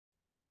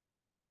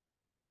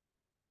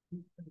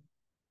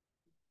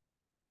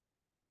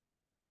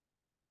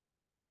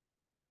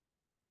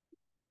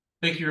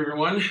Thank you,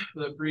 everyone,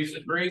 for the brief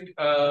break.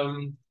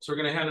 So we're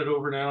going to hand it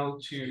over now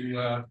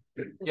to,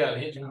 the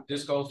Hinton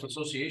Disc Golf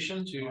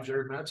Association, to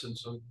Jared Madsen.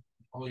 So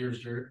all yours,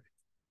 Jared.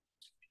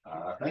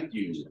 Thank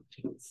you.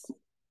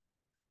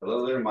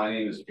 Hello there, my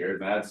name is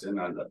Jared Madsen.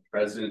 I'm the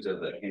president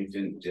of the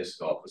Hinton Disc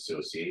Golf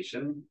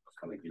Association.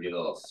 I'm going to give you a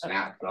little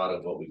snapshot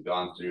of what we've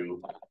gone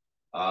through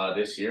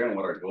this year and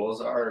what our goals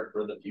are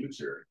for the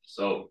future.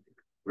 So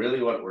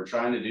really what we're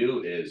trying to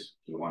do is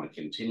we want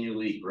to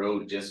continually grow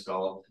disc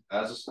golf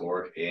as a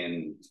sport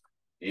in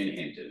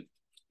Hinton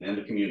and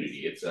the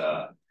community. It's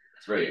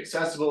very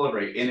accessible, a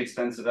very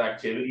inexpensive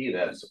activity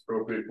that's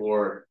appropriate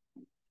for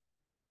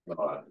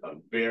a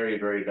very,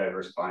 very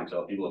diverse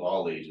clientele. People of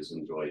all ages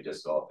enjoy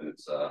disc golf, and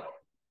it's a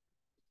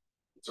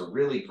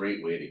really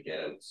great way to get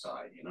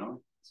outside, you know.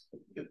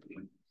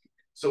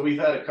 So we've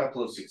had a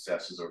couple of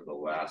successes over the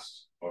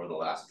last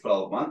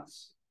 12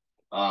 months.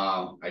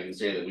 I can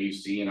say that we've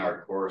seen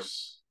our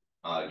course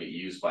get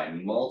used by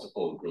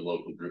multiple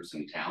local groups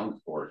in town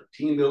for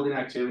team building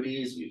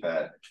activities. We've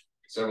had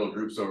several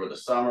groups over the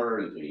summer,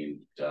 including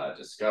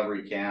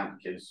Discovery Camp,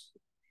 kids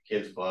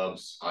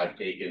clubs. I've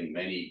taken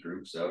many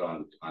groups out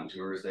on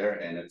tours there,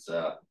 and it's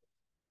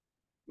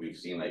we've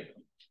seen like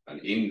an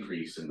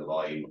increase in the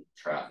volume of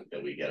traffic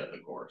that we get at the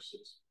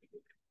courses.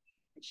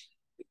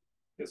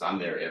 Because I'm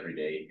there every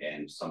day,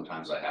 and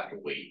sometimes I have to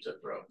wait to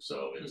throw.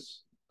 So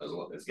it's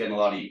getting a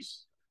lot of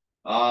use.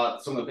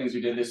 Some of the things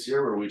we did this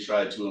year were we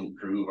tried to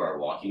improve our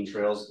walking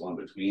trails going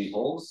between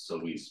holes. So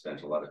we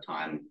spent a lot of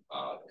time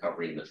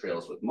covering the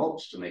trails with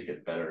mulch to make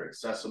it better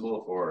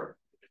accessible for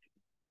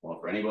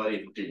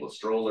anybody, for people with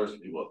strollers, for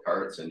people with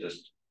carts, and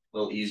just a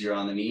little easier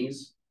on the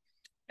knees.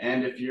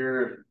 And if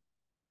you're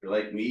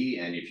like me,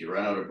 and if you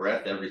run out of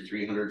breath every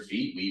 300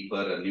 feet, we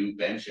put a new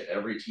bench at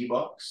every tee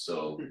box.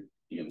 So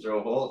you can throw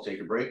a hole, take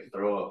a break,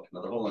 throw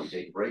another hole, and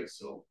take a break.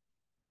 So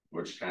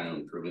we're just kind of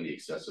improving the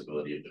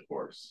accessibility of the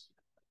course.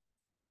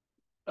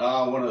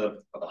 One of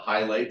the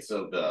highlights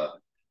of the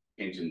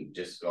Hinton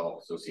Disc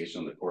Golf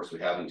Association, the course we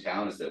have in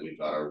town, is that we've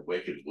got our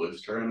Wicked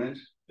Woods tournament.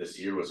 This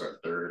year was our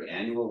 3rd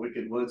annual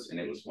Wicked Woods, and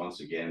it was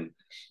once again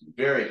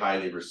very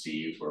highly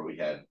received, where we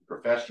had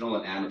professional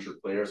and amateur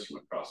players from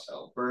across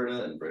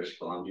Alberta and British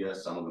Columbia.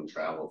 Some of them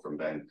traveled from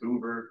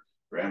Vancouver,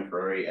 Grand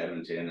Prairie,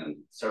 Edmonton, and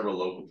several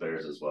local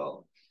players as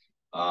well.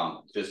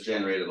 This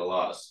generated a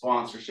lot of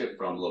sponsorship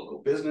from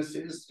local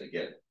businesses to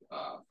get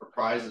for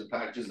prizes,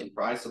 packages, and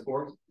prize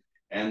support.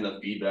 And the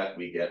feedback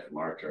we get from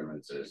our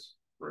tournaments is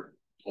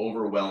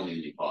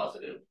overwhelmingly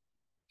positive,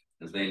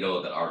 as they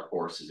know that our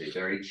course is a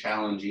very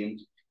challenging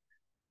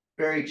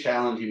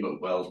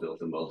but well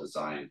built and well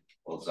designed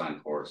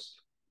course.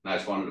 And I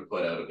just wanted to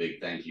put out a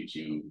big thank you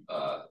to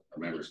our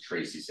members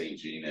Tracy St.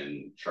 Jean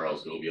and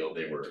Charles Gobio.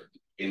 They were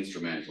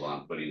instrumental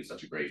on putting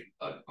such a great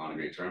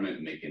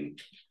tournament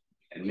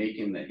and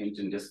making the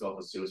Hinton Disc Golf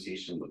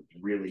Association look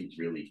really,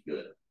 really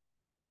good.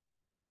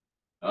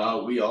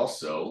 We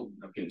also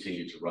have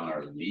continued to run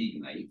our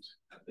league night.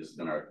 This has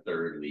been our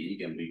 3rd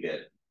league, and we get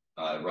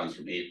it runs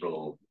from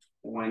April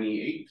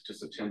 28th to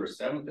September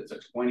 7th. It's a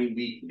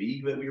 20-week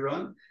league that we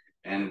run,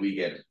 and we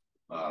get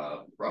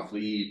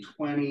roughly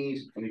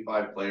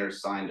 20-25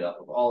 players signed up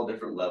of all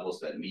different levels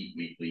that meet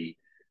weekly,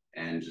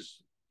 and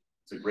just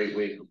it's a great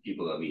way for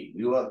people to meet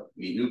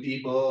new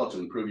people, to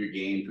improve your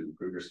game, to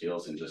improve your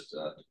skills, and just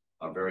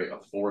a very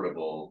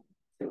affordable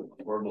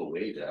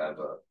way to have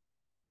a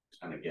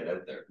kind of get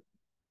out there.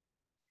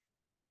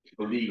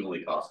 The league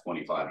only costs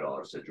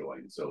 $25 to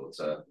join, so it's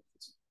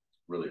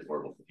really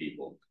affordable for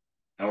people.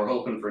 And we're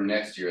hoping for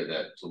next year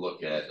to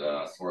look at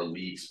more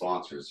league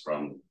sponsors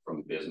from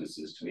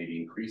businesses to maybe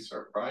increase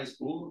our prize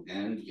pool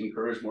and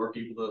encourage more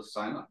people to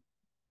sign up.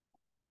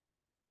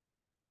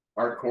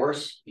 Our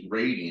course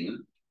rating,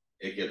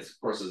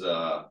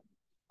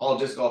 all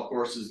disc golf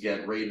courses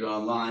get rated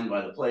online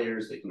by the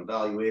players. They can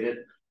evaluate it.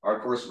 Our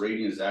course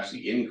rating has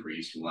actually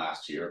increased from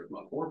last year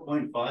from a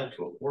 4.5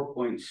 to a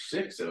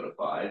 4.6 out of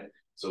 5.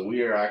 So we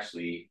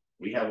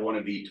have one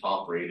of the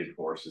top rated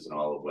courses in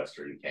all of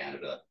Western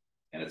Canada,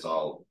 and it's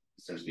all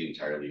essentially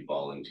entirely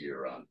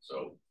volunteer run.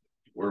 So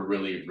we're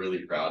really,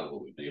 really proud of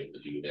what we've been able to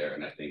do there.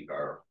 And I think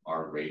our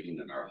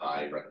rating and our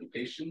high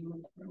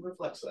reputation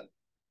reflects that.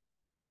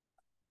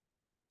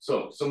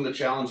 So some of the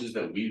challenges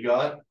that we've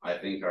got, I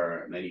think,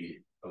 are many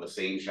of the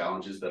same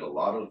challenges that a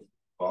lot of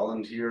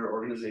volunteer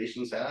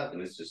organizations have.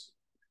 And it's just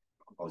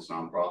all these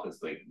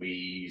nonprofits, like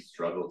we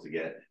struggle to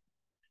get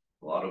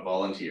a lot of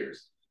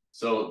volunteers.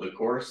 So the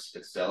course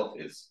itself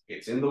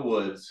it's in the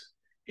woods.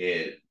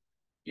 It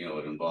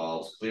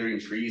involves clearing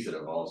trees, it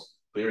involves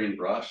clearing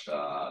brush,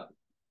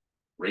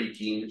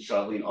 raking,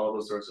 shoveling, all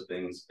those sorts of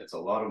things. It's a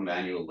lot of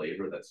manual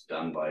labor that's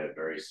done by a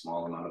very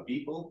small amount of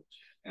people.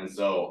 And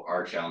so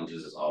our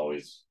challenges is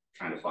always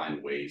trying to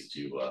find ways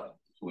to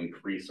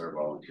increase our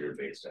volunteer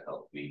base to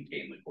help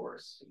maintain the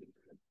course.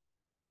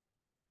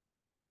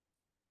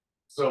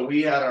 So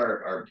we had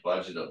our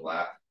budget of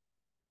last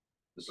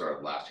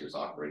year's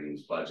operating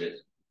budget.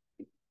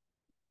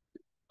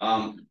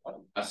 A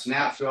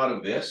snapshot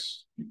of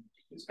this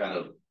is kind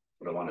of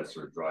what I want to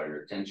sort of draw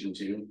your attention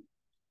to.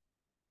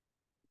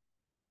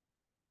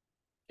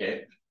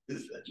 Okay,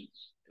 is that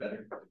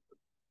better?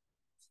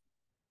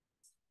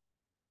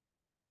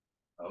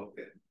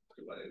 Okay,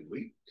 do I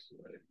wait?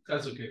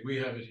 That's okay, we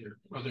have it here.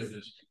 Oh, there it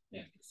is.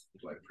 Yeah.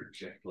 Do I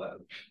project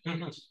loud?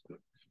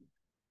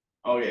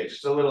 Okay,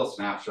 just a little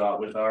snapshot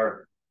with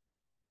our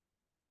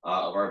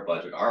of our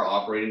budget. Our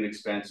operating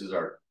expenses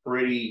are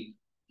pretty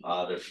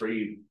they're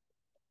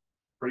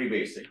pretty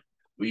basic.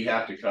 We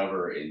have to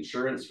cover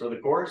insurance for the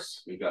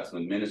course. We've got some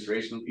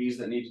administration fees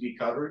that need to be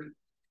covered,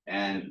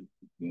 and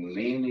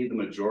mainly the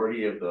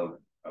majority of the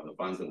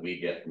funds that we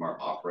get from our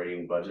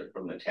operating budget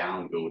from the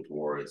town go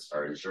towards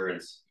our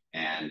insurance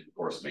and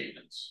course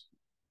maintenance.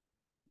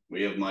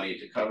 We have money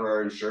to cover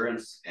our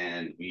insurance,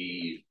 and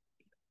we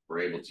were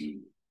able to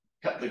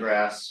cut the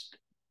grass,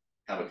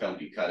 have a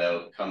company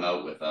come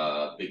out with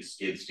a big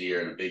skid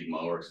steer and a big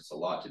mower, because it's a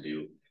lot to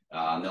do.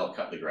 And they'll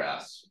cut the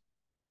grass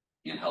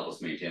and help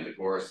us maintain the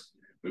course.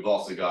 We've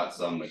also got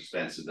some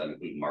expenses that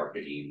include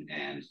marketing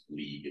and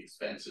league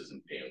expenses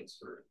and payouts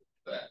for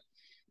that.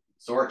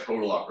 So our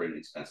total operating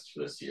expenses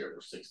for this year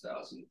were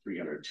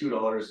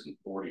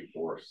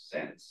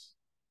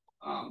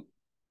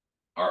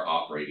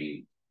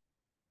 $6,302.44.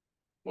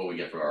 What we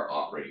get for our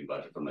operating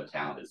budget from the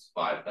town is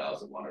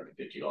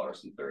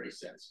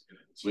 $5,150.30.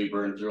 So we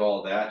burned through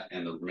all of that,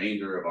 and the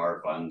remainder of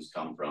our funds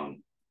come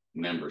from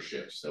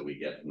memberships that we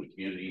get from the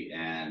community,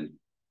 and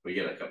we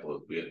get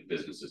we have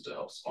businesses to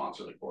help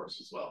sponsor the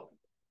course as well.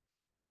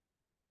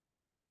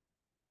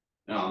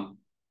 So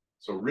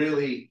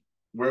really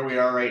where we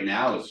are right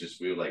now is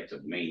just, we would like to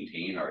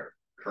maintain our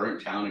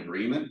current town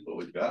agreement, what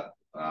we've got.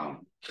 I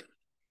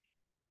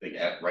think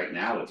right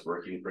now it's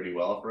working pretty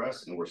well for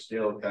us, and we're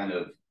still kind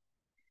of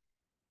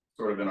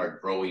sort of in our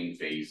growing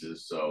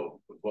phases.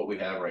 So with what we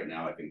have right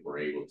now, I think we're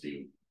able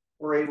to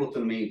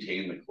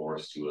maintain the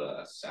course to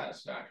a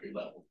satisfactory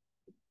level.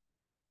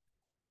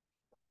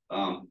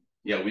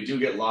 Yeah, we do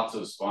get lots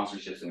of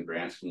sponsorships and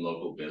grants from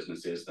local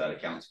businesses. That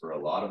accounts for a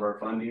lot of our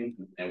funding,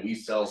 and we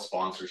sell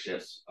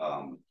sponsorships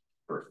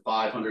for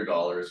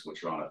 $500,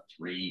 which are on a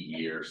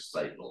 3-year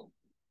cycle.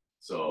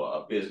 So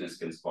a business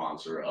can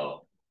sponsor a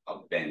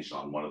bench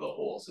on one of the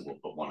holes, and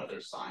we'll put one of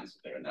their signs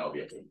there, and that'll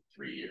be up to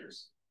 3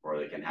 years. Or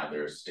they can have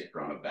their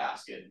sticker on a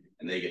basket,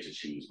 and they get to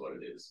choose what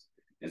it is.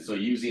 And so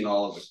using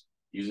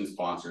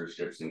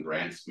sponsorships and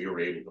grants, we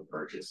were able to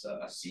purchase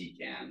a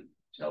C-can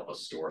to help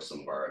us store some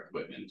of our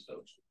equipment.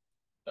 So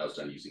that was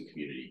done using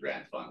community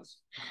grant funds.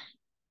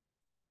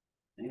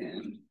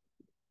 And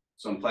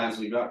some plans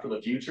we got for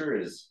the future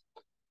is,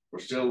 we're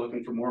still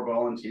looking for more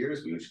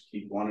volunteers. We just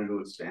keep wanting to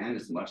expand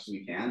as much as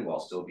we can while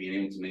still being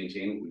able to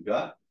maintain what we've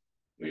got.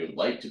 We would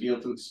like to be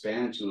able to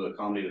expand to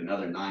accommodate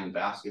another 9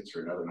 baskets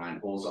or another 9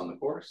 holes on the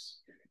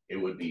course. It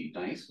would be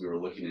nice. We were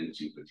looking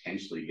into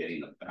potentially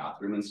getting a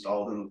bathroom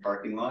installed in the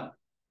parking lot,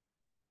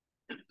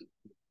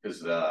 because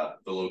the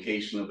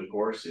location of the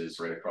course is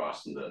right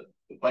across from the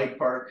bike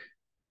park.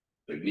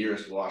 The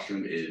nearest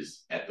washroom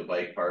is at the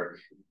bike park,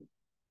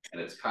 and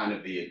it's kind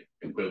of the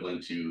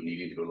equivalent to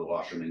needing to go to the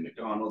washroom in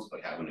McDonald's,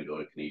 but having to go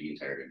to Canadian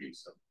Tire to do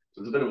so.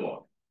 So it's a bit of a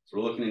walk. So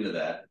we're looking into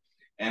that.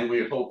 And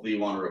we hopefully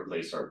want to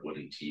replace our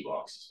wooden tee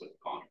boxes with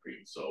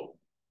concrete. So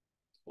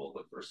we'll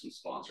look for some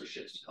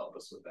sponsorships to help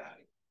us with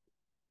that.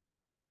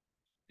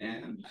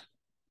 And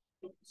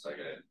so I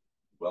gotta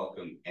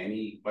welcome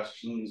any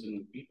questions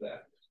and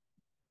feedback.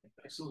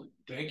 Excellent.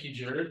 Thank you,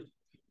 Jared.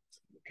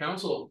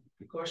 Council,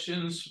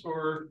 questions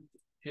for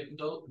Hinton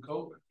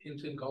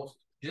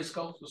Disc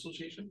Golf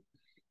Association?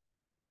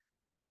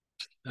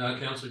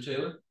 Councillor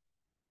Taylor.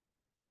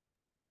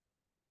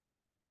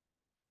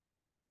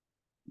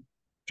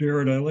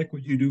 Jared, I like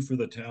what you do for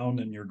the town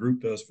and your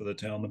group does for the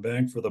town. The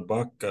bang for the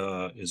buck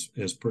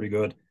is pretty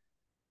good.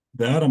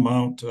 That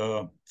amount,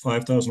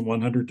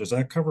 5,100, does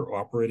that cover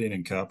operating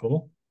and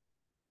capital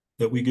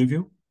that we give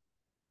you?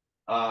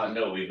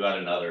 No, we've got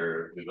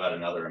another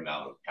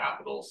amount of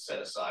capital set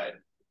aside.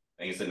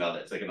 I think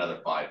it's like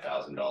another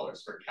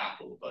 $5,000 for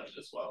capital budget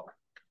as well.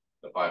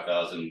 The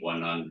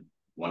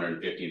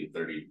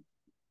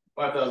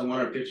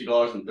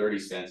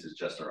 $5,150.30 is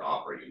just our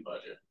operating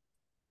budget.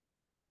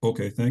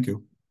 Okay, thank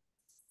you.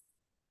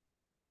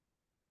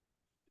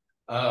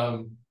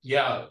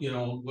 Yeah, you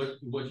know,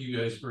 what you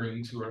guys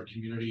bring to our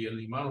community and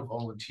the amount of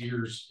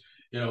volunteers,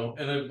 you know,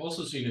 and I've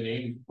also seen a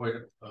name quite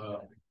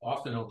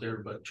often out there,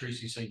 but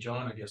Tracy St.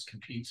 John, I guess,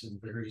 competes in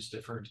various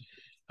different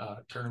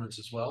tournaments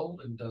as well,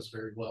 and does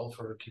very well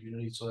for our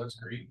community, so that's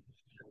great.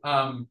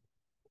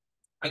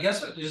 I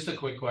guess just a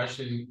quick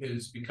question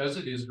is, because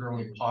it is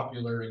growing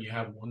popular and you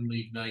have one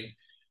league night,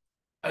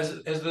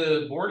 has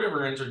the board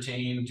ever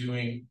entertained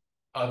doing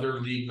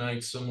other league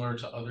nights similar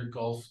to other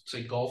golf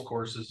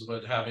courses,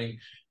 but having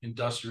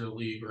industrial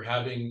league or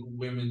having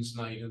women's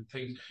night and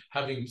things,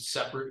 having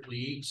separate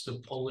leagues to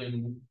pull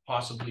in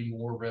possibly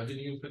more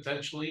revenue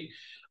potentially,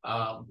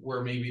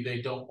 where maybe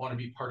they don't want to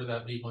be part of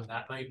that league on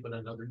that night, but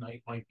another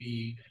night might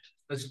be.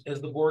 Has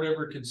the board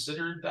ever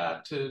considered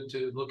that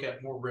to look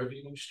at more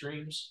revenue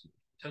streams?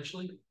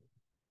 potentially?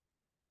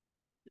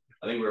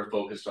 I think we're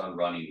focused on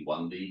running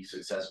one league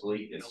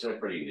successfully. It's still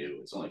pretty new.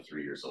 It's only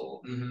 3 years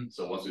old.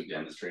 So once we've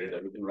demonstrated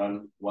that we can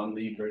run one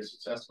league very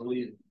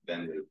successfully,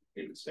 then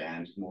we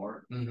expand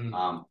more.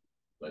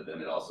 But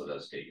then it also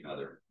does take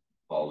another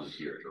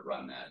volunteer to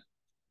run that.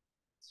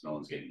 So no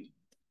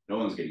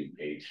one's getting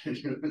paid.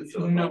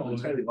 So No,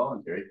 it's entirely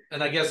voluntary.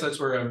 And I guess that's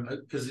where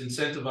because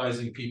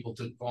incentivizing people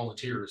to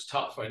volunteer is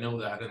tough. I know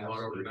that in a lot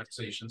of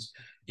organizations,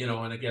 you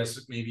know, and I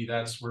guess maybe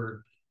that's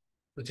where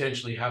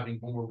potentially having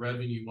more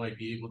revenue might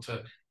be able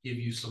to give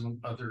you some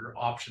other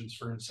options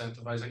for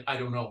incentivizing. I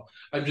don't know.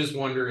 I'm just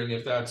wondering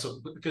if that's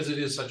because it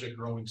is such a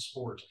growing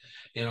sport,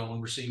 you know,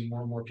 and we're seeing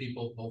more and more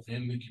people both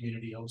in the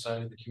community,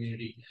 outside of the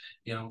community,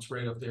 you know, it's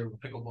right up there with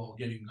pickleball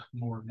getting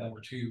more and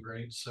more too,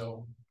 right?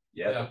 So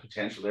yeah, the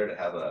potential there to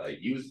have a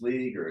youth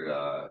league or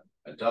a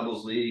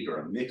doubles league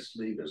or a mixed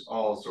league. There's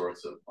all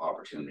sorts of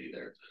opportunity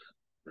there.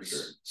 For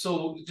sure.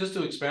 So just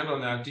to expand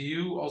on that, do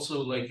you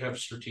also like have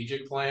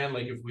strategic plan?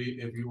 Like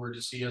if you were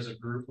to see as a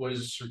group, what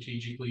is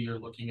strategically you're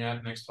looking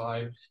at next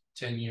 5-10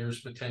 years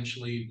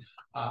potentially,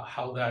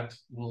 how that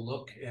will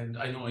look? And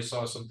I know I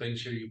saw some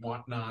things here, you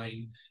want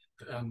 9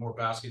 more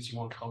baskets, you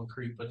want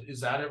concrete, but is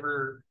that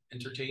ever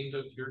entertained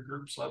at your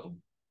group's level?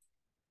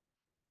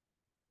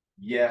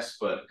 Yes,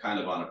 but kind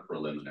of on a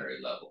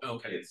preliminary level.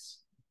 Okay.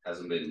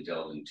 Hasn't been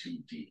delved in too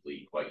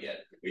deeply quite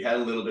yet. We had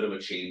a little bit of a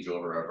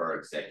changeover of our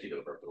executive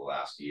over the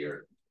last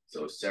year.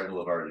 So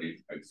several of our new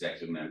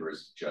executive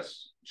members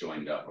just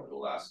joined up over the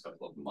last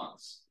couple of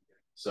months.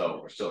 So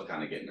we're still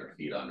kind of getting our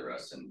feet under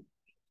us and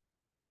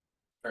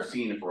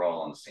seeing if we're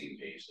all on the same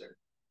page there.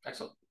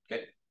 Excellent.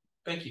 Okay.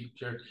 Thank you,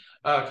 Jared.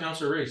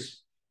 Councillor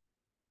Reese.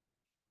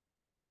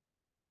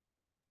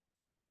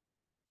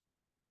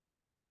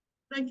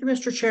 Thank you,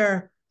 Mr.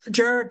 Chair.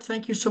 Jared,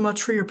 thank you so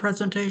much for your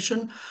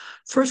presentation.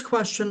 First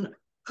question,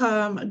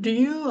 do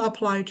you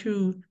apply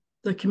to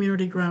the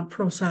community grant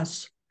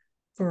process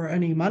for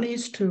any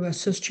monies to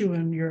assist you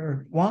in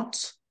your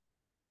wants?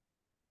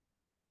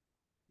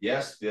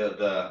 Yes,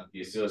 the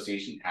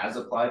association has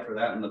applied for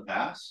that in the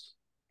past.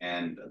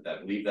 And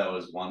I believe that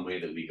was one way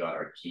that we got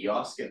our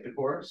kiosk at the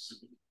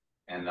course.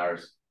 And I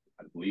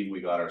believe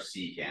we got our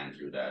CCAN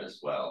through that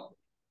as well.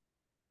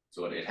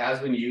 So it has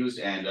been used,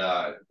 and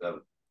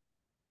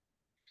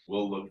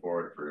we'll look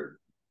forward for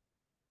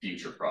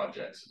future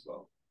projects as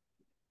well.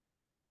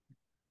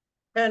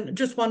 And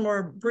just one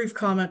more brief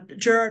comment.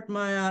 Jared,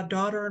 my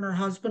daughter and her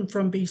husband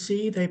from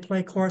BC, they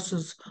play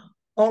courses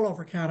all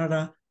over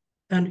Canada,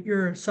 and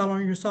you're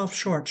selling yourself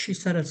short. She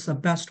said it's the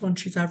best one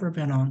she's ever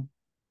been on.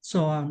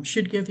 So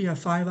she'd give you a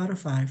 5 out of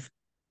 5.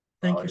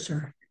 Thank you,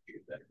 sir.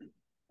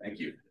 Thank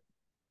you.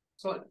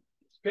 Excellent.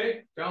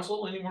 Okay,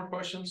 council, any more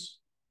questions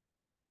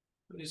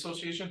for the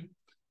association?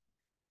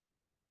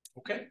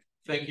 Okay,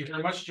 thank you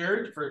very much,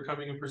 Jared, for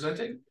coming and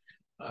presenting.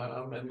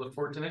 And look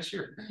forward to next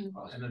year.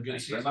 And I'm good to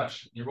see you very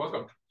much. You're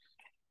welcome.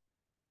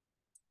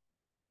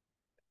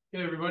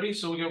 Okay, everybody.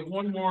 So we have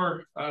one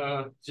more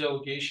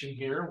delegation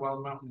here,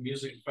 Wild Mountain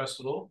Music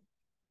Festival.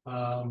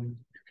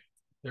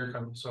 They're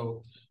coming.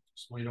 So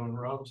just wait on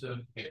Rob to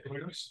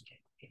join us.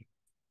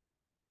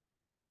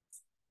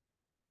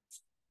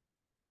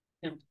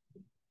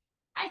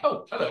 Hi.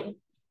 Oh, hello.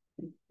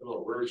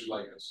 Hello, where would you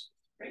like us?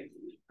 Right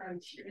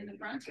in the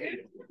front here.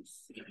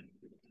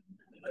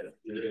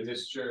 In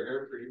this chair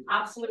here for you?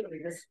 Absolutely,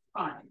 this is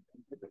fine.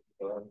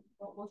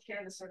 We'll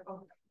share the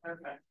circle.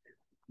 Perfect.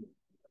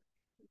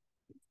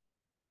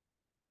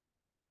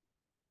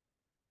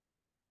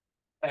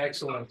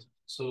 Excellent.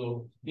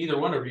 So neither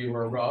one of you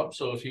are Rob.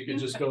 So if you could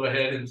just go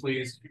ahead and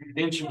please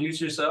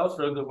introduce yourself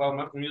for the Wild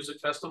Mountain Music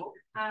Festival.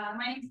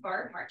 My name is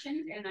Barb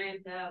Marchand, and I am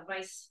the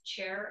vice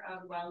chair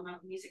of Wild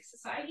Mountain Music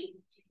Society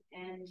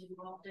and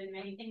involved in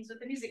many things with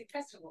the music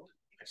festival.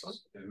 Excellent.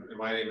 And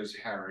my name is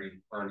Harry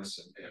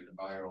Arneson, and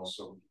I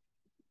also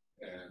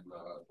am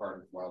part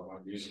of Wild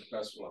Mountain Music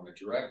Festival. I'm a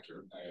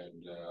director,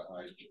 and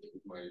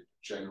my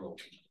general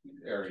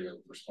area of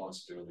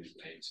responsibility is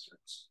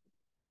Mainstreams.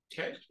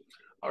 Okay.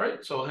 All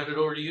right. So I'll hand it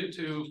over to you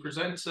to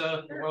present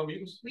the Wild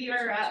Muse.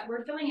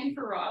 We're filling in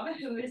for Rob,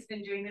 who has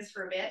been doing this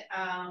for a bit,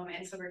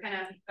 and so we're kind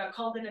of got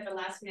called in at the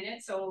last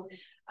minute. So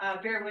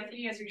bear with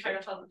me as we try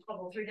to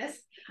bubble through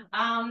this.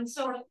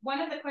 So one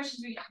of the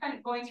questions, we kind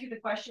of going through the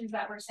questions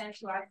that were sent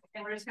to us,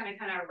 and we're just going to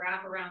kind of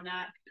wrap around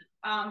that.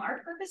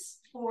 Our purpose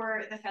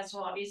for the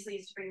festival obviously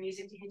is to bring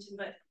music to Hinton,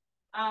 but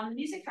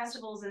music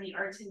festivals and the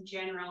arts in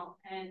general,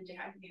 and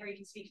Harry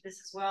can speak to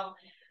this as well,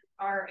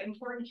 are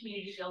important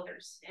community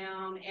builders.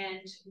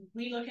 And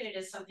we look at it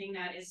as something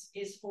that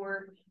is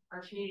for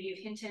our community of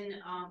Hinton.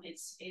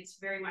 It's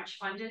very much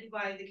funded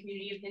by the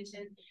community of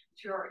Hinton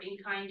through our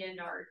in-kind and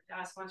our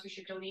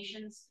sponsorship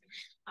donations.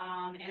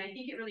 And I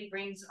think it really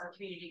brings our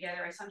community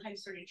together. I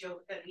sometimes sort of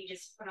joke that we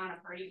just put on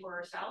a party for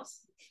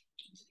ourselves.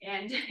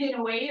 And in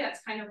a way,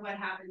 that's kind of what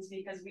happens,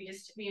 because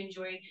we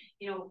enjoy,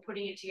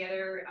 putting it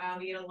together.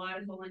 We get a lot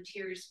of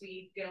volunteers.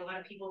 We get a lot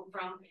of people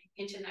from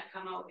Hinton that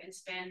come out and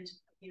spend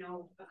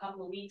a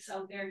couple of weeks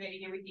out there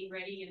getting everything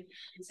ready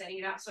and setting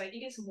it up. So I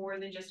think it's more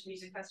than just a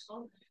music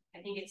festival. I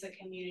think it's a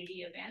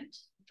community event.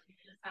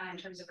 in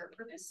terms of our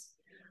purpose.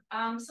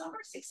 Some of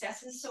our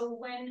successes, so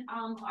when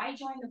I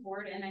joined the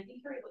board, and I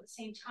think we're at the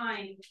same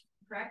time,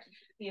 correct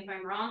me if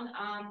I'm wrong,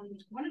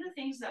 one of the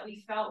things that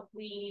we felt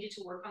we needed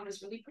to work on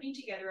was really putting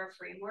together a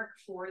framework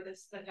for the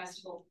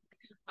festival,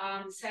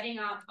 setting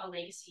up a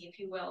legacy, if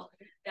you will,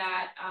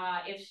 that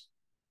if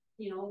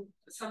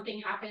something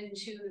happened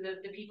to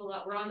the people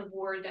that were on the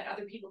board, that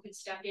other people could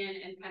step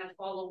in and kind of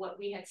follow what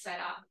we had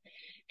set up.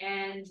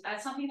 And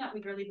that's something that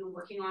we've really been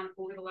working on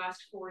over the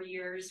last 4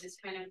 years, is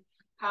kind of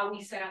how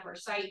we set up our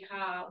site,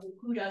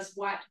 who does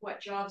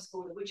what jobs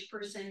go to which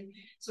person.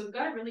 So we've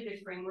got a really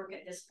good framework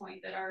at this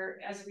point that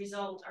as a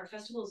result, our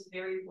festival is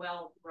very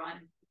well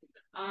run.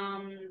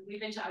 We've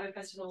been to other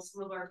festivals,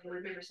 some of our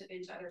board members have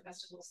been to other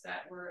festivals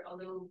that were a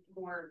little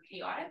more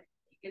chaotic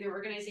in their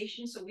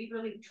organization. So we've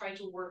really tried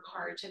to work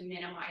hard to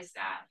minimize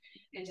that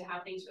and to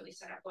have things really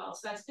set up well.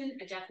 So that's been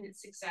a definite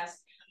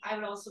success. I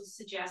would also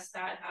suggest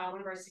that one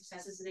of our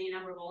successes is the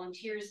number of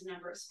volunteers, the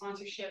number of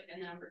sponsorship,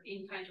 and the number of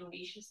in-kind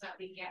donations that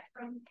we get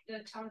from the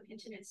town of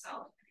Hinton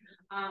itself.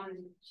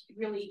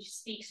 Really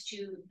speaks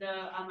to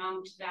the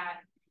amount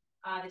that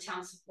the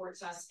town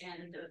supports us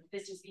and the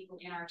business people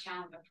in our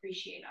town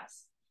appreciate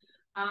us.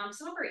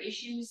 Some of our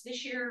issues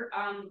this year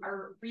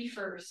are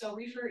reefer. So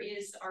reefer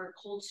is our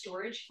cold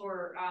storage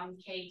for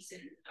kegs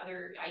and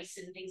other ice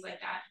and things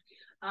like that.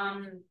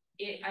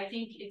 I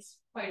think it's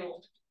quite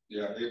old.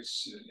 Yeah,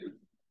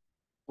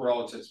 for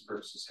all intents and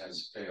purposes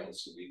has failed,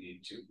 so we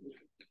need to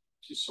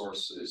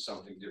source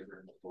something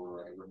different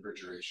for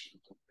refrigeration.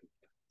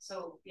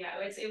 So yeah,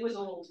 it was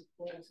old,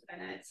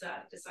 and it's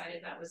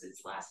decided that was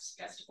its last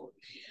festival.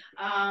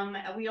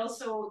 We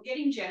also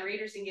getting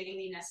generators and getting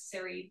the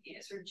necessary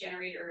sort of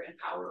generator and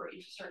power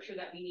infrastructure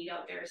that we need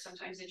out there is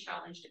sometimes a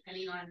challenge,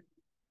 depending on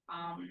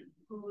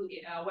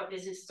what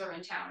businesses are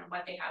in town and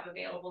what they have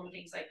available and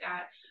things like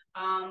that.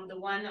 The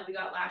one that we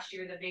got last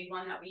year, the big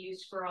one that we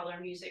used for all our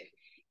music,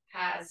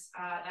 has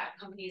that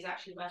company has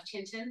actually left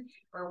Hinton,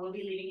 or will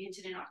be leaving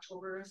Hinton in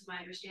October, is my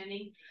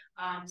understanding.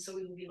 So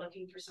we will be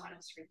looking for someone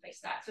else to replace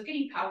that. So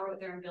getting power out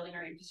there and building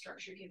our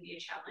infrastructure can be a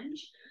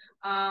challenge.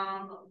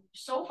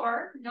 So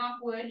far,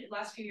 knock wood,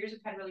 last few years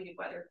we've had really good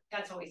weather.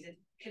 That's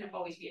can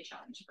always be a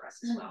challenge for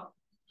us as well.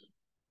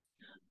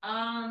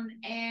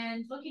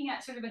 And looking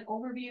at sort of an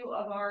overview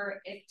of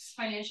our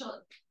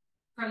financial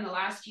from the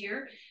last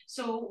year.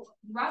 So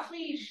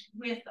roughly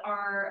with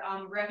our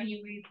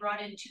revenue, we brought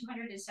in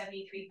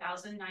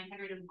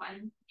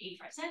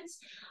 $273,901.85.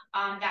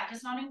 That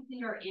does not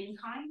include our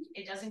in-kind.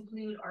 It does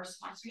include our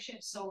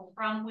sponsorship. So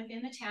from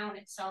within the town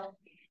itself,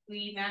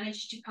 we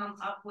managed to come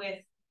up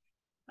with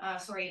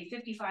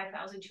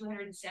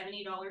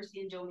 $55,270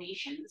 in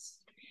donations.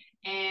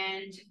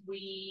 And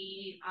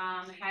we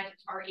had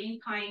our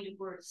in-kind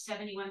were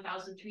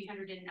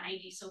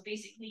 $71,390. So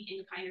basically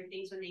in-kind are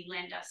things when they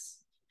lend us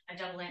a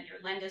double end or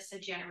lend us a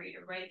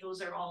generator, right?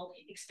 Those are all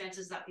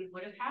expenses that we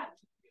would have had,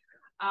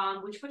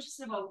 which puts us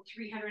at about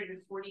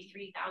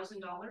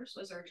 $343,000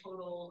 was our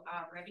total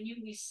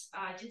revenue. We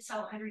did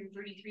sell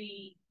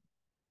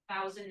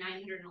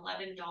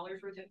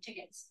 $133,911 worth of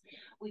tickets.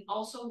 We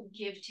also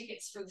give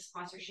tickets for the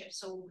sponsorship.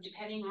 So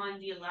depending on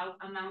the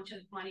amount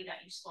of money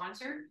that you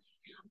sponsor,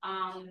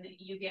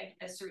 you get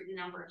a certain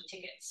number of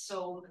tickets.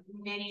 So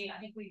many, I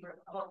think we were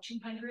about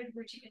 200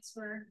 were tickets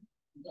for.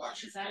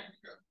 Is that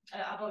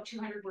about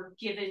 200 were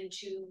given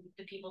to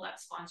the people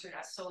that sponsored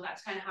us. So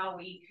that's kind of how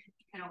we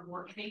kind of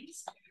work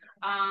things.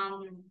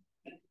 And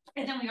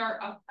then we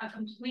are a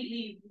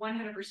completely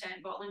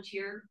 100%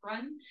 volunteer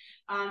run.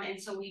 And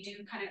so we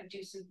do kind of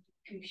do some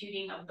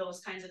computing of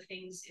those kinds of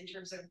things in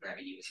terms of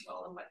revenue as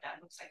well and what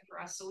that looks like for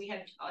us. So we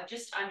had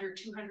just under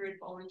 200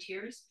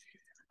 volunteers.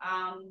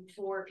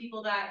 For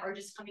people that are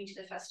just coming to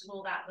the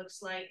festival, that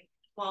looks like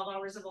 12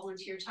 hours of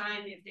volunteer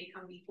time. If they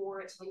come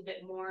before, it's a little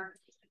bit more.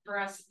 For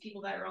us,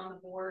 people that are on the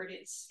board,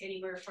 it's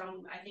anywhere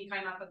from, I think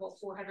I'm up about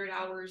 400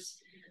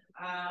 hours.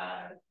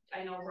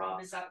 I know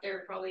Rob is up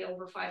there probably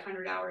over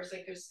 500 hours.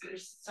 Like there's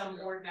some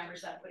board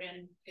members that put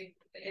in,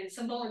 and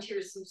some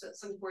volunteers,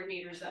 some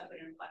coordinators that put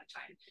in a lot of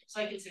time.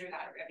 So I consider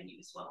that a revenue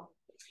as well.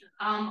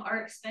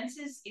 Our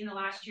expenses in the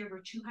last year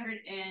were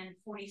 $247,705.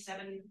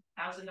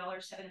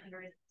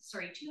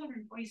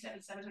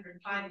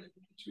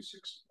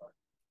 265.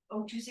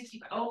 Oh,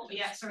 265. Oh,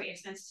 yeah, sorry,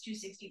 expenses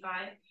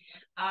 265.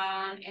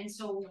 And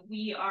so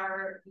we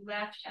are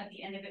left at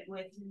the end of it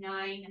with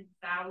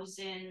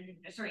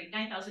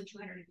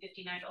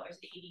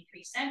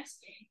 $9,259.83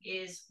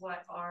 is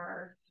what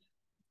our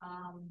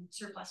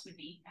surplus would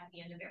be at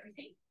the end of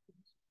everything.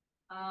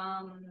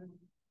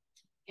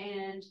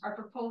 And our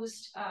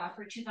proposed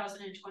for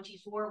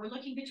 2024, we're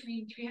looking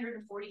between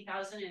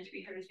 $340,000 and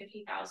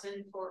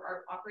 $350,000 for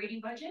our operating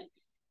budget.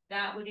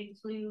 That would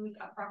include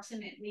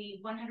approximately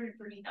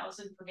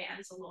 $130,000 for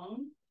vans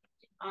alone.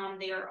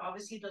 They are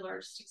obviously the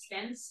largest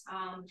expense.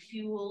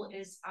 Fuel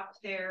is up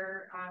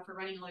there for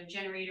running all our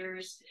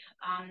generators.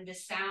 The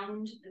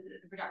sound,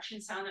 the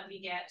production sound that we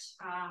get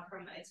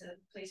from, it's a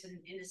place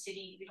in the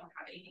city. We don't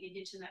have anything in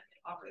Hinton that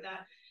could offer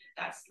that.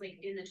 That's like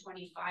in the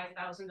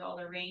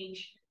 $25,000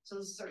 range. So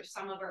those are sort of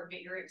some of our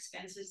bigger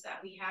expenses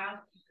that we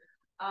have.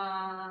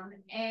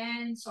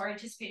 And so our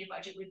anticipated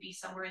budget would be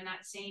somewhere in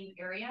that same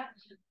area.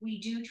 We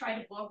do try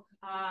to book,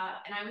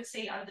 and I would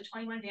say out of the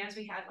 21 bands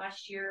we had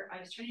last year, I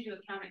was trying to do a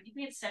count. I think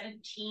we had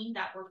 17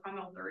 that were from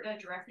Alberta,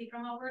 directly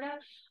from Alberta.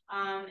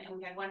 And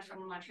we had one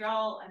from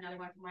Montreal, another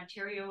one from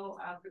Ontario,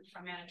 a group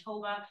from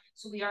Manitoba.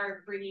 So we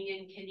are bringing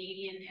in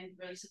Canadian and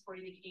really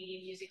supporting the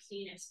Canadian music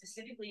scene, and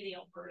specifically the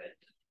Alberta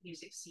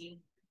music scene.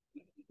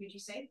 Would you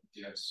say?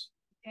 Yes.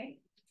 Okay.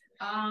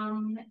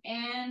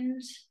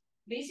 And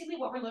basically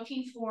what we're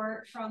looking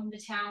for from the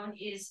town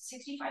is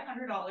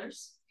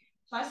 $6,500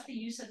 plus the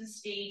use of the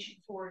stage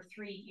for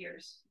 3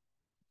 years.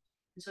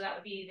 And so that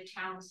would be the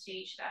town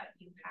stage that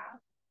you have.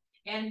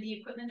 And the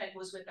equipment that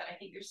goes with that. I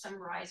think there's some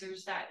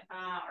risers that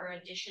are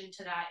addition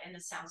to that, and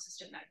the sound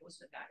system that goes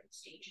with that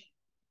stage.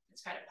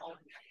 It's kind of all in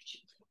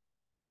package.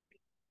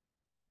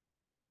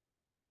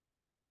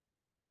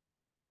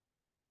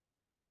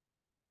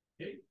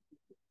 Okay,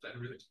 is that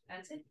really?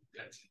 That's it.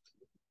 That's it.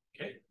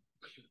 Okay.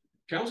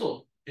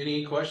 Council,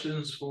 any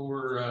questions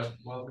for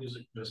Wild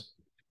Music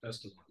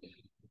Festival?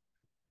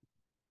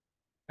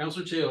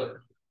 Councilor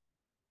Taylor.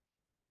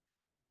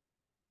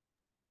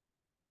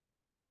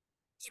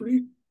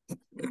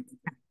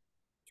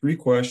 Three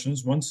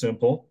questions, one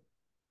simple.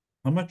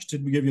 How much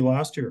did we give you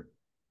last year?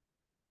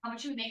 How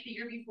much did we make the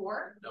year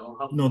before?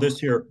 No,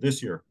 this year.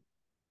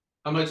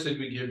 How much did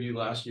we give you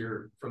last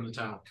year from the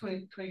town?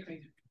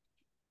 2023.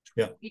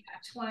 Yeah.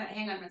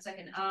 Hang on 1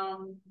 second.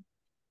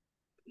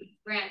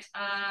 Grant,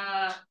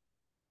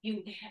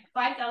 you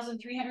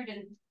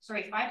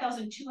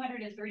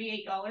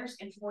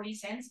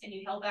 $5,238.40, and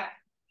you held back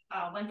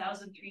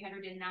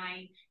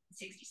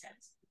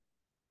 $1,309.60.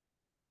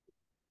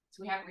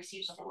 So we haven't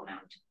received the full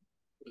amount.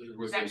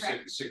 Was that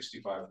correct?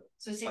 65.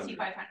 So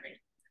 6,500.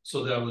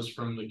 So that was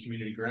from the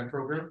community grant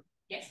program?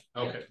 Yes.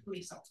 Okay. I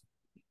believe so.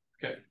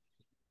 Okay.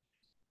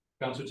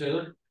 Councilor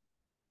Taylor?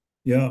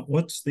 Yeah,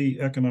 what's the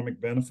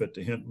economic benefit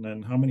to Hinton,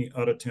 and how many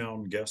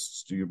out-of-town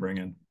guests do you bring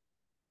in?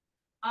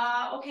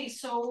 Okay,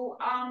 so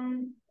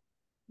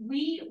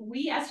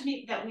we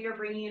estimate that we are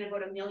bringing in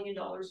about $1 million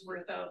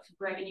worth of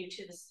revenue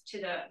to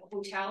the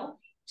hotel,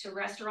 to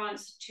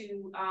restaurants,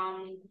 to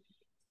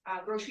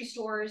grocery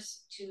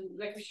stores, to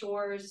liquor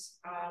stores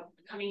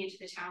coming into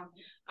the town.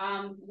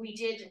 We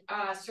did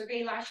a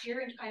survey last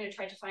year and kind of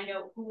tried to find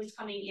out who was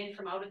coming in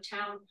from out of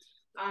town.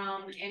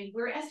 And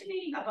we're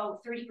estimating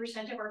about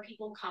 30% of our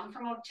people come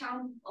from out of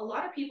town. A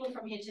lot of people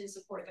from Hinton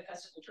support the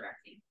festival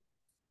directly.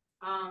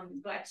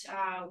 But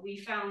we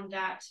found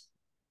that,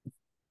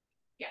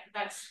 yeah,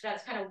 that's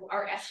kind of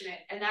our estimate.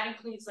 And that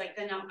includes like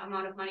the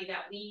amount of money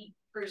that we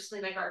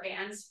personally, like our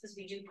vans, because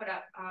we do put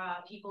up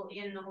people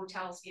in the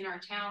hotels in our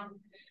town.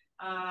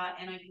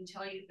 And I can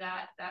tell you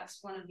that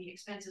that's one of the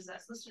expenses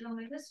that's listed on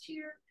my list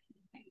here.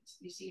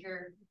 You see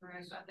here where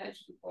I've got that.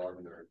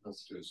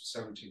 Let's do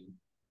 17,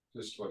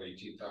 just what,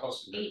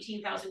 18,000?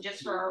 18,000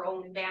 just for our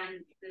own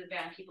band, the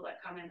band people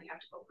that come in, we have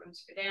to book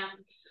rooms for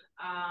them.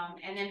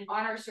 And then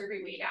on our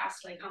survey, we'd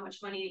asked like how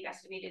much money they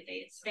estimated they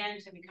had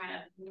spent, and we kind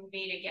of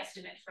made a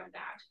guesstimate from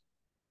that.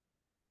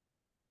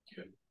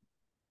 Okay.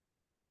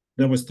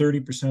 That was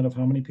 30% of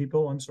how many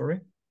people? I'm sorry.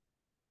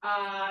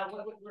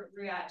 What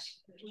we're at?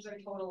 What was our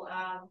total?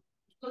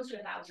 Close to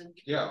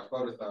 1,000. Yeah,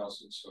 about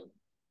 1,000. So.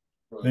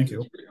 Thank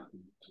you.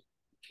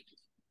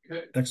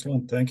 Okay.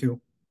 Excellent. Thank you.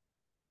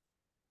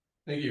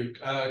 Thank you.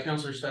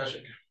 Councilor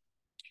Stashik.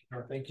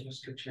 Thank you,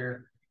 Mr.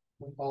 Chair.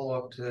 We'll follow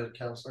up to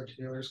Councilor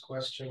Taylor's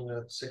question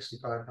of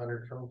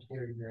 6,500 from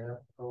community grant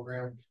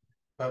program.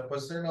 But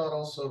was there not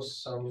also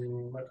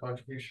some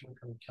contribution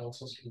from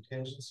council's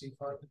contingency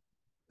fund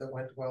that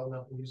went to Wild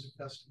Mountain Music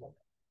Festival?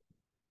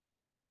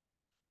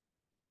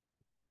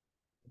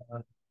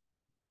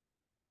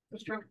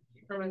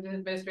 From the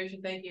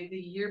administration, thank you. The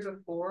year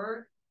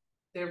before,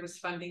 there was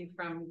funding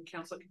from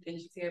council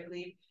contingency, I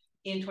believe.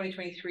 In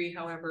 2023,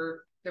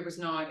 however, there was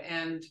not,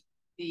 and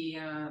the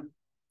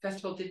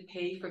festival did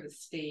pay for the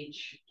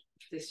stage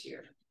this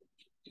year.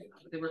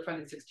 They were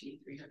funded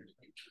 $6,300.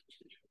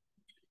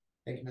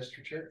 Thank you,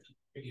 Mr. Chair.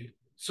 Thank you.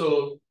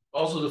 So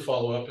also to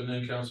follow up, and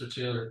then Councilor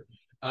Taylor,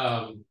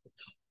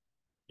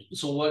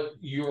 so what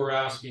you're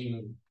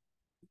asking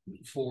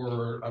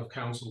of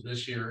council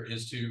this year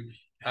is to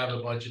have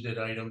a budgeted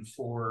item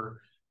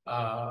for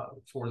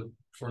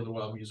the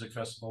Wild Music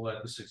Festival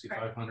at the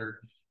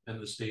 6,500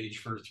 and the stage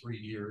for 3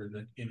 year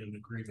in an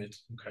agreement.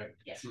 Okay.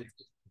 Yes.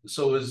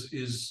 So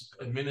is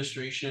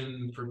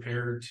administration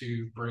prepared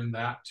to bring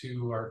that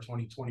to our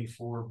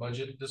 2024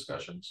 budget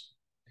discussions?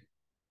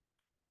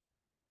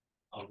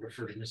 I'll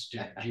refer to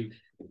Mr. Thank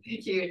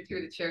you,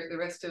 through the chair, the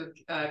rest of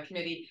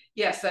committee.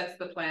 Yes, that's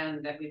the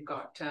plan that we've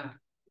got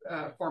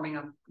forming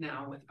up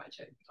now with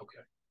budget. Okay.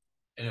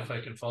 And if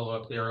I can follow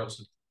up there,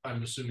 also,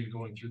 I'm assuming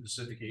going through the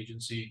civic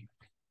agency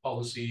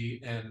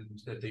policy and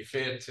that they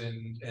fit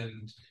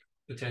and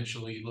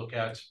potentially look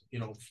at, you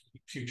know,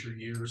 future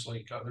years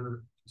like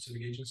other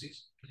civic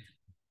agencies.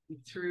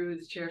 Through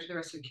the chair to the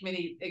rest of the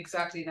committee,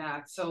 exactly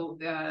that. So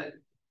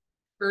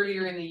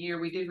earlier in the year,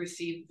 we did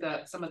receive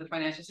some of the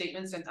financial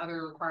statements and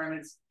other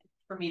requirements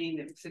for meeting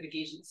the civic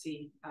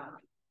agency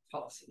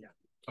policy. Yeah.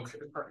 Okay.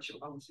 The partnership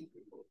policy.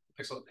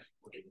 Excellent.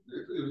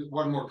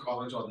 One more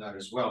comment on that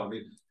as well. I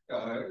mean,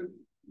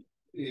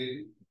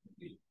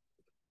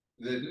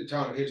 the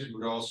town of Hinton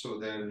would also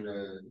then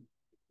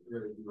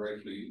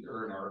rightfully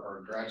earn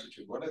our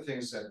gratitude. One of the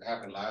things that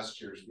happened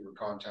last year is we were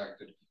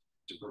contacted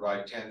to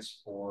provide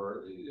tents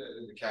for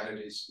the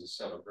candidates'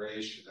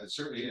 celebration. That's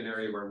certainly an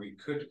area where we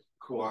could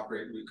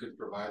cooperate, we could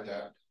provide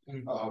that.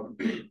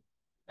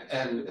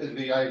 And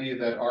the idea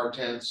that our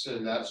tents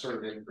and that sort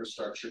of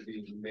infrastructure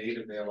be made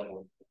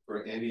available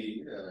for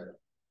any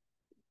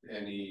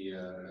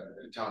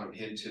town of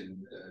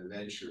Hinton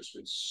ventures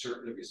would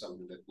certainly be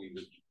something that we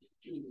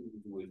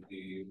would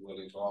be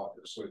willing to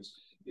offer. So it's,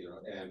 you know,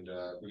 and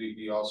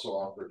we also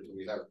offered,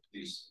 we have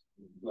these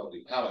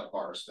lovely pallet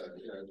bars that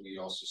we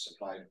also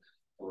supplied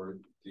for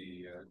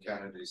the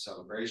Canada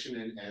celebration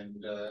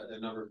and a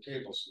number of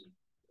tables,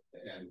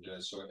 and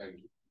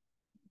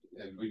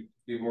we'd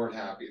be more than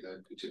happy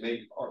that to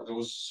make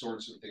those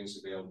sorts of things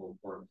available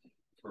for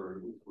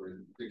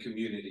the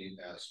community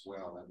as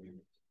well. I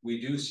mean, we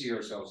do see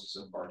ourselves as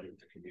a part of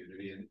the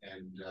community, and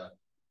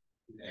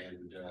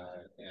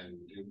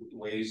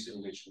ways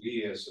in which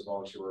we as a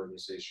volunteer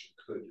organization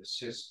could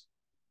assist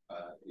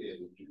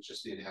in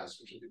just the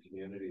enhancement of the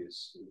community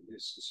is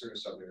certainly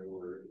something that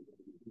we're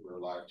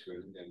alive to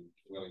and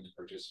willing to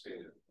participate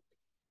in.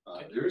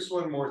 There is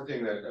one more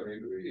thing that, I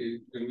mean,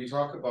 when we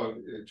talk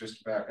about, just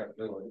to back up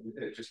a little,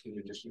 just in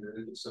addition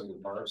to something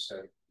Barb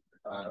said,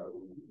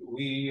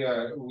 we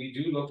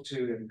do look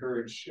to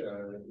encourage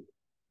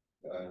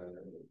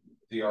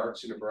the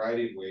arts in a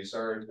variety of ways.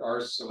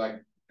 Our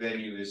select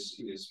venue is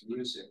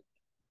music,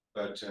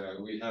 but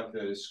we have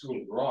the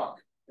School of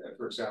Rock.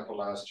 For example,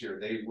 last year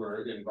they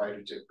were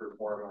invited to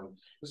perform on,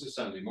 was it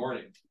Sunday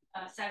morning?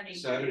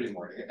 Saturday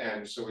morning,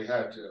 and so we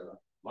had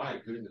my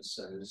goodness,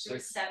 there were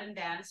 7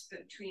 bands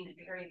between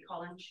Harry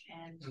Collins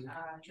and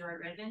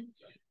Gerard Redmond,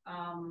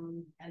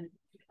 and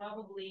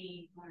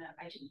probably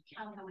I didn't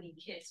count how many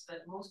kids,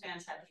 but most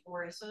bands had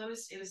 4. So it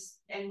was,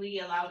 and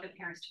we allowed the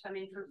parents to come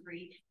in for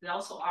free. We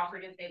also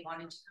offered, if they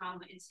wanted to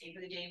come and stay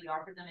for the day, we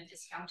offered them a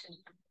discounted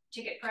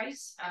ticket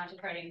price to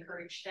try to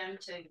encourage them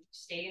to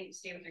stay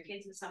with their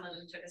kids, and some of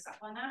them took us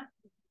up on that.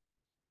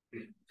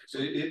 So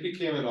it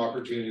became an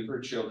opportunity for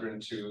children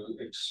to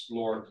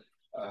explore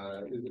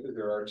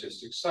their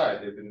artistic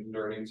side. They've been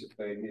learning to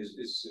play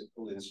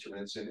musical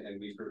instruments, and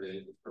we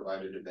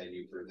provided a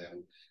venue for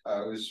them.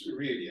 It was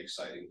really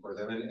exciting for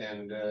them,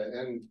 and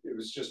it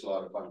was just a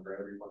lot of fun for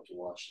everyone to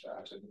watch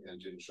that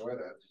and to enjoy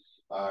that.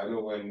 I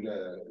know when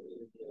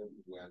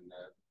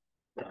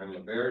Brian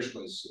LaBerge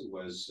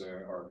was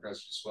our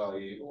president as well,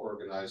 he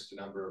organized a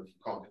number of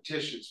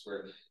competitions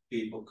where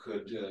people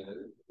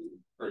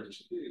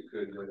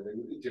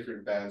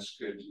different bands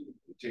could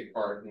take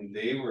part, and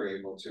they were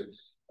able to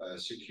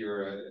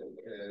secure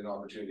an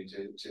opportunity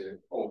to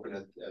open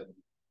the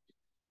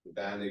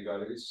band. They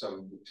got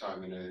some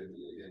time in a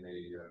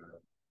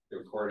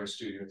recording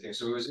studio thing.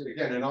 So it was,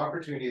 again, an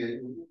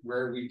opportunity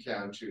where we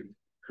can to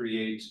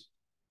create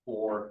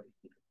for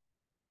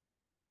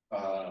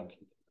I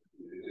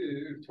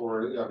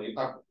mean,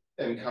 up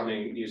and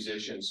coming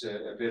musicians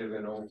a bit of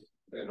an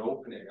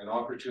opening, an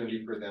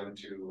opportunity for them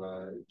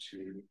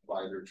to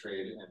ply their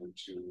trade and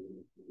to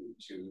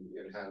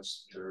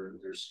enhance their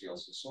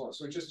skills and so on.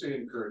 So just to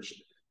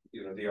encourage,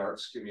 you know, the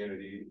arts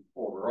community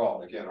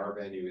overall. Again, our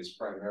venue is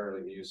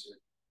primarily music,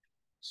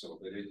 so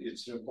but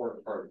it's an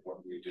important part of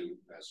what we do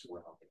as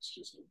well. It's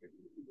just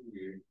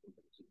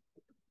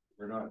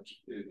we're not.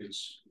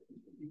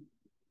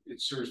 It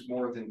serves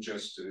more than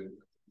just the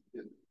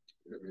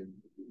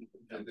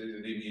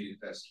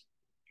immediate best.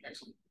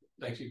 Excellent.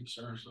 Thank you,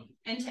 sir.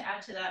 And to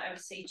add to that, I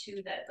would say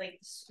too that like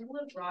the School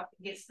of Rock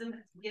gives the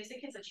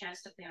kids a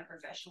chance to play on a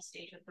professional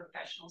stage with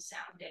professional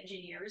sound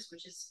engineers,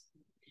 which is,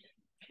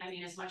 I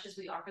mean, as much as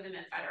we offer them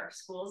at our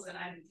schools, and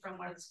I'm from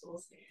one of the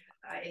schools,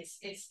 it's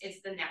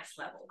the next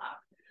level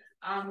up.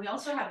 We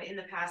also have in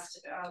the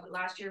past,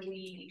 last year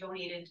we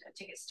donated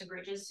tickets to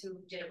Bridges, who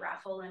did a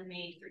raffle and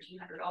made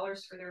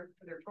 $1,300 for their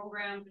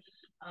program.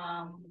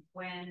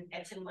 When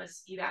Edson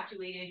was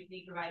evacuated,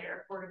 we provided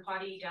our porta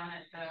potty down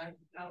at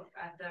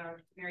the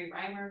Mary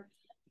Reimer.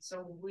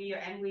 So we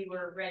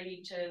were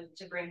ready to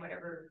bring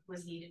whatever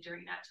was needed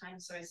during that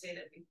time. So I say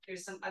that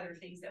there's some other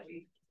things that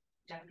we've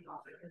definitely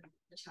offered in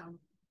the town.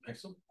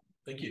 Excellent.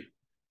 Thank you.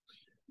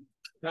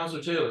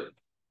 Councilor Taylor.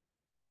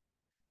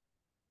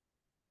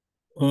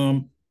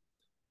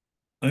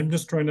 I'm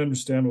just trying to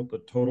understand what the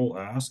total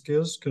ask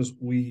is, because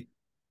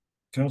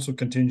council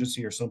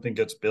contingency or something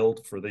gets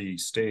billed for the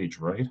stage,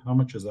 right? How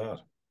much is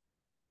that?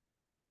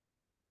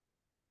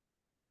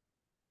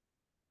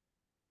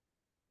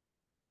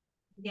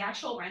 The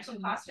actual rental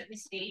cost of the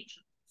stage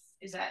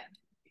is that?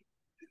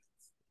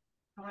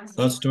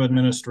 That's to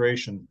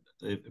administration.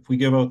 If we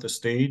give out the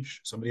stage,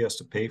 somebody has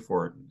to pay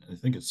for it. I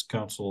think it's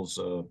council's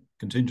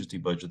contingency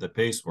budget that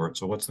pays for it.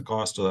 So what's the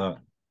cost of that?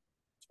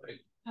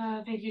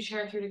 Thank you,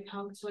 Chair, through to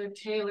Councillor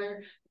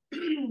Taylor.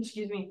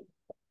 excuse me,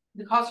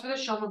 the cost for the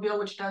showmobile,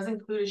 which does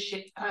include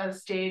a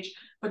stage,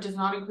 but does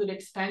not include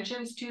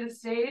extensions to the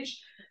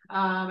stage.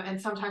 And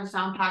sometimes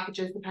sound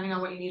packages, depending on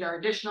what you need, are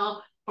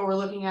additional, but we're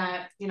looking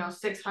at, you know,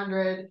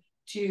 $600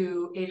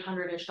 to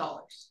 $800-ish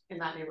in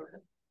that neighborhood.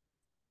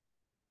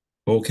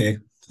 Okay,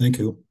 thank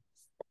you.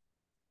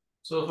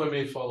 So if I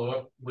may follow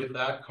up with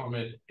that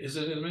comment, is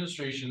it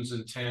administration's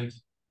intent,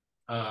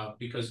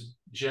 because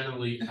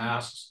generally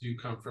asks do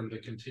come from the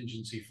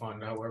contingency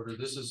fund, however,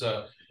 this is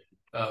a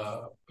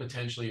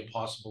potentially a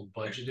possible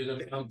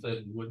budgeted amount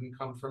that wouldn't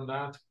come from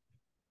that?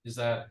 Is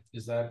that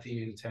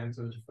the intent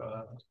of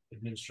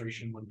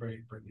administration when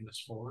bringing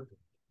this forward?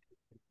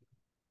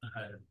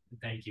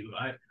 Thank you.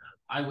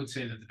 I would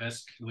say that the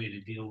best way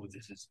to deal with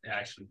this is to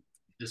actually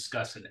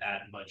discuss it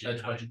at budget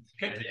time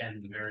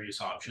and the various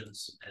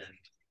options and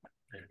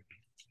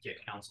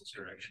get council's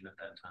direction at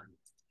that time.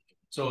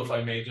 So if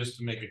I may, just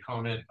to make a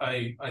comment,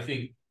 I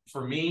think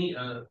for me,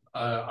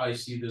 I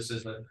see this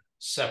as a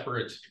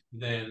separate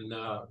than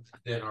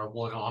our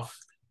one-off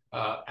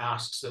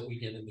asks that we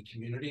get in the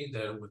community.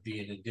 That would be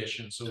in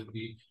addition, so it would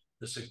be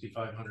the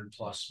 6,500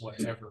 plus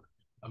whatever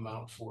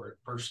amount for it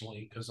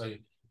personally, because I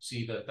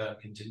see that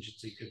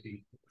contingency could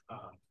be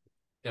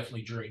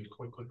definitely drained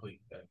quite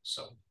quickly then.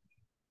 So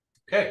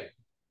okay,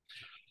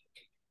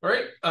 all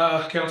right,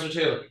 Councillor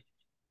Taylor.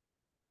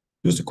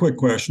 Just a quick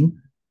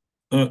question.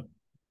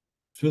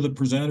 To the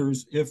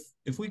presenters,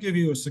 if we give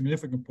you a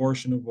significant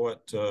portion of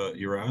what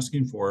you're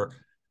asking for,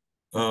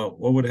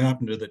 what would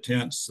happen to the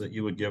tents that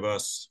you would give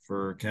us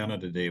for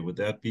Canada Day? Would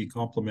that be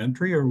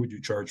complimentary, or would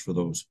you charge for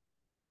those?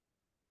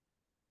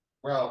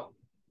 Well,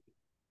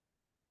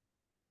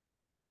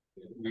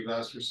 we've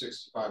asked for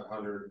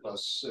 6,500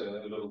 plus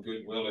a little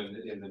goodwill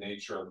in the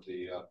nature of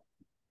the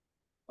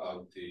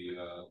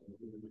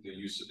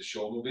use of the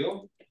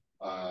showmobile.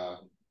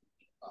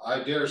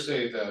 I dare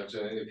say that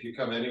if you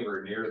come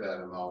anywhere near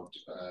that amount,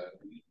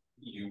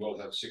 you will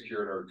have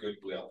secured our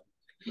goodwill,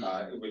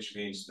 which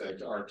means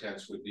that our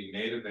tents would be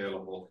made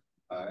available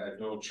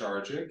at no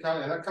charge. And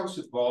that comes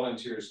with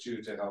volunteers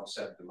too to help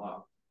set them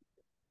up.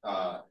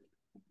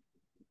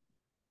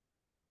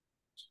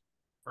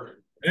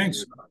 Perfect.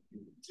 Thanks.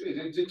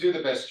 Do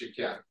the best you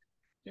can.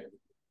 Yeah.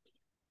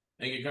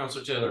 Thank you,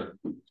 Councillor Taylor.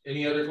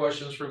 Any other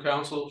questions from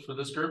council for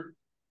this group?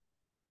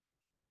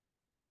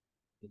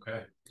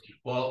 Okay.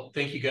 Well,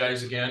 thank you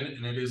guys again,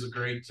 and it is a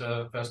great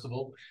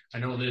festival. I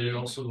know that it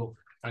also,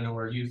 I know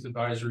our youth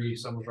advisory,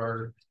 some of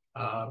our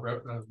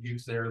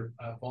youth there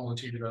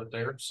volunteered out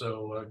there,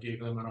 so gave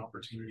them an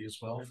opportunity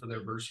as well for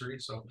their bursary.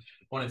 So I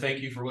want to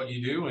thank you for what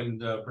you do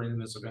and bringing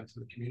this event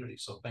to the community.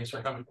 So thanks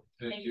for coming.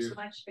 Thank you so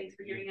much. Thanks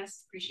for hearing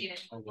us. Appreciate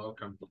it. You're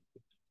welcome.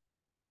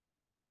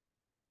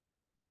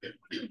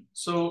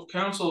 So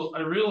council,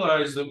 I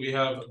realize that we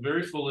have a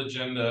very full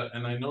agenda,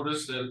 and I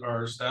noticed that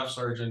our staff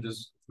sergeant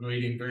is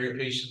waiting very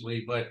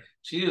patiently, but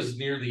she is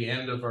near the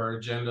end of our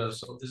agenda.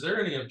 So is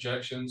there any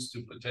objections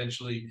to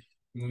potentially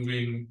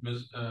moving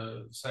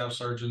staff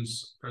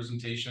sergeant's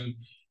presentation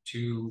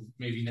to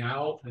maybe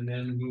now and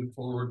then move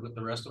forward with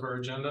the rest of our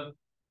agenda?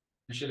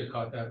 I should have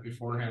caught that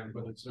beforehand,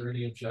 but is there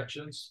any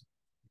objections?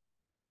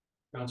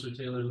 Councillor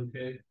Taylor,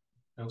 okay?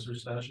 Councillor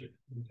Stashik,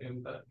 okay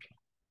with that?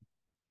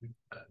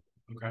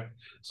 Okay,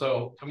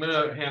 so I'm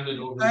gonna hand it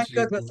over. I'm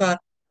good with that.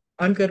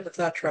 I'm good with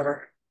that,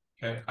 Trevor.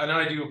 Okay, and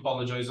I do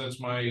apologize. That's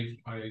my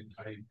I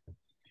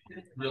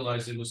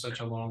realized it was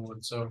such a long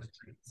one, so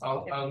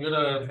I'm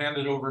gonna hand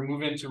it over.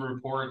 Move into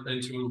report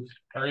into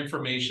our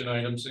information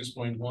item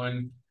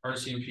 6.1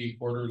 RCMP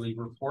quarterly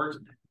report.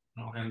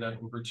 I'll hand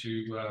that over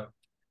to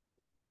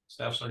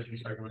Staff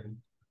Sergeant Craig.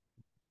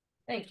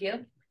 Thank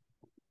you.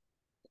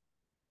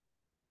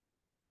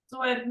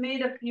 So I've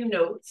made a few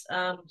notes.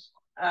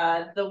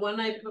 The one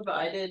I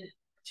provided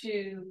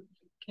to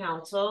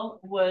council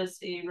was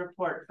a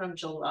report from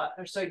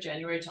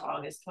January to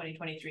August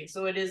 2023.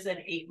 So it is an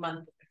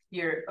 8-month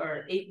year,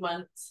 or 8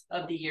 months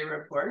of the year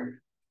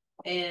report.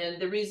 And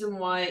the reason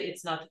why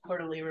it's not the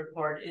quarterly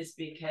report is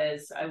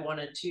because I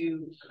wanted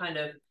to kind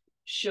of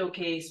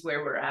showcase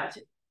where we're at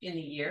in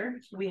the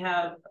year. We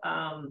have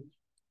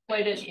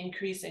quite an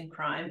increase in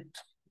crime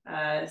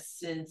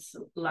since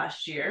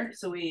last year.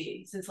 So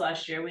since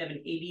last year, we have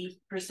an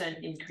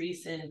 80%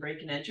 increase in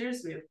break and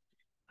enters. We have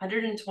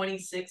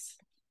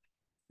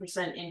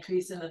 126%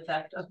 increase in the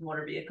theft of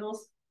motor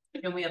vehicles,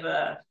 and we have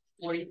a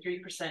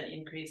 43%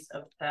 increase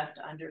of theft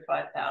under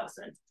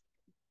 5,000.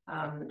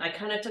 I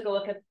kind of took a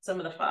look at some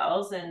of the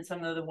files, and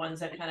some of the ones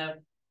that kind of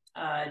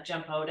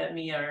jump out at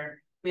me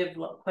are, we have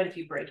quite a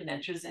few break and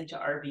enters into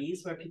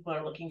RVs where people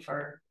are looking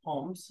for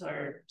homes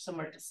or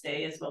somewhere to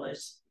stay, as well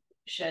as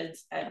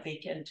sheds at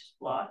vacant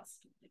lots.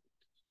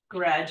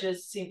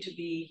 Garages seem to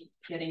be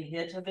getting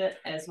hit a bit,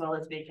 as well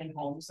as vacant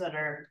homes that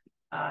are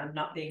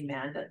not being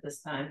manned at this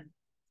time.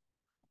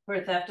 For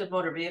theft of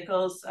motor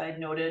vehicles, I've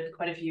noted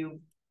quite a few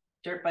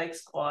dirt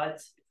bikes,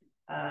 quads,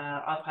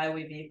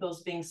 off-highway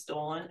vehicles being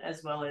stolen,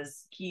 as well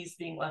as keys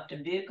being left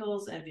in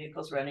vehicles and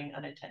vehicles running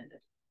unattended.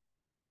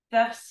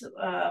 Thefts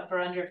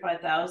for under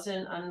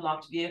 5,000,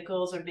 unlocked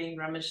vehicles are being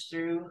rummaged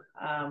through,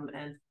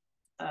 and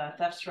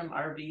thefts from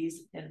RVs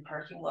in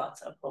parking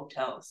lots of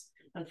hotels,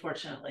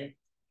 unfortunately.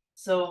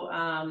 So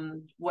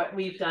what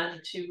we've done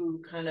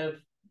to kind of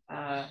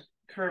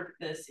curb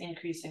this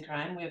increase in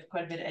crime, we have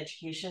quite a bit of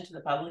education to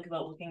the public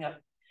about looking up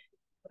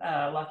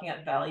locking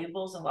up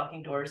valuables and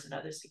locking doors and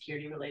other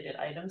security related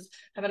items.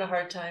 Having a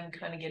hard time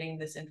kind of getting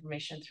this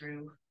information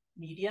through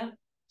media.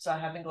 So I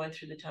have been going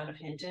through the town of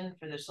Hinton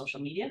for their social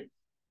media.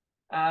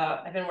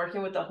 I've been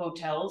working with the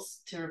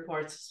hotels to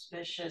report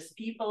suspicious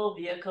people,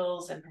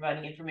 vehicles, and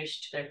providing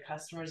information to their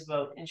customers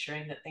about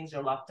ensuring that things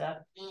are locked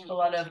up. A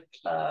lot of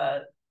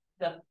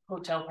the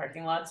hotel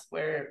parking lots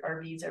where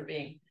RVs are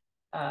being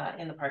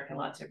in the parking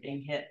lots are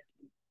being hit.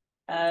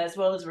 As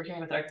well as working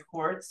with our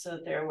courts so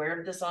that they're aware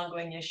of this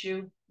ongoing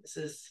issue. This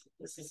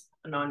is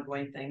an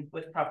ongoing thing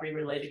with property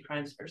related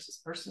crimes versus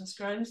persons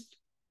crimes.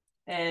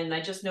 And I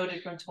just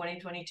noted from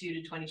 2022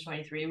 to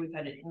 2023, we've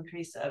had an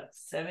increase of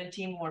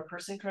 17 more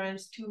person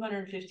crimes,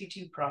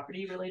 252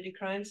 property related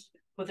crimes,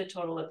 with a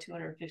total of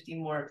 250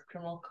 more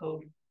criminal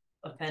code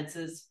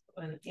offenses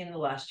in the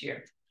last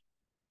year.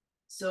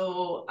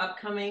 So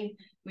upcoming,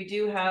 we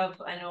do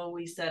have, I know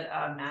we said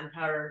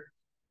manpower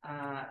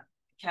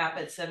cap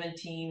at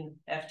 17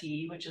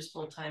 FTE, which is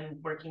full-time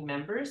working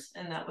members,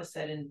 and that was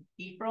set in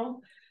April.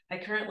 I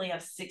currently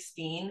have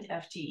 16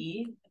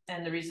 FTE,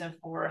 and the reason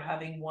for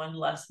having one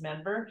less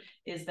member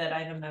is that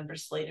I have a member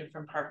slated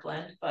from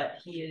Parkland, but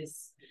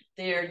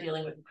they are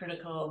dealing with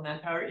critical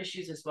manpower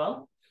issues as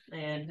well,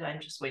 and I'm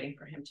just waiting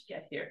for him to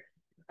get here.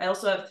 I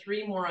also have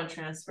 3 more on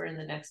transfer in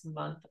the next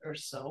month or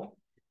so,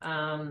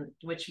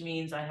 which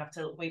means I have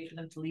to wait for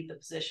them to leave the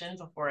position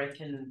before I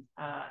can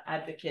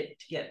advocate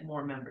to get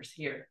more members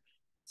here.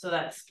 So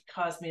that's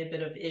caused me a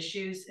bit of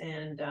issues,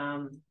 and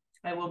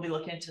I will be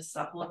looking to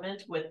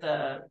supplement with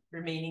the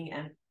remaining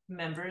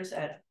members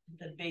at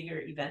the bigger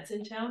events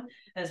in town,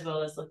 as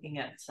well as looking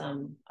at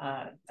some,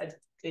 I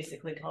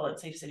basically call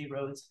it Safe City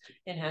Roads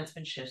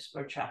enhancement shifts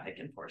for traffic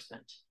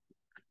enforcement.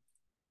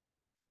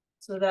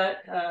 So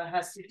that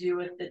has to do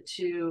with the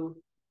two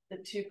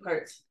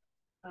parts,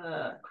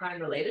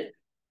 crime related.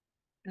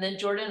 And then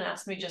Jordan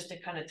asked me just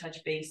to kind of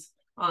touch base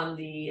on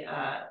the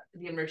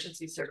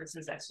emergency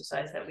services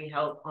exercise that we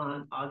held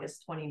on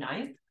August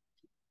 29th.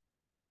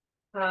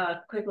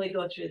 Quickly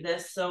go through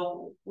this.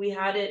 So we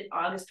had it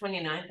August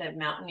 29th at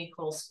Mountain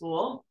Ecole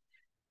School.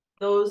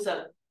 Those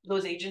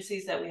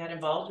agencies that we had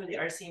involved were the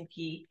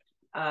RCMP,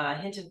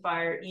 Hinton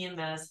Fire,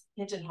 EMS,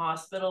 Hinton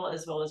Hospital,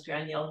 as well as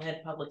Grand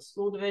Yellowhead Public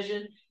School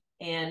Division.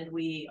 And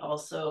we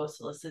also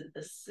solicited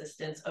the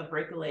assistance of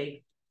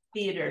Breakaway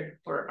Theater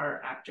for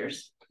our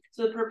actors.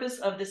 So the purpose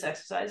of this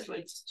exercise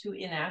was to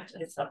enact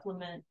a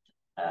supplemented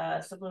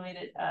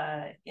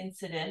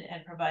incident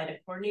and provide a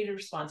coordinated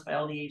response by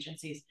all the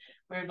agencies.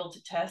 We're able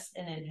to test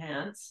and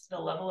enhance the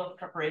level of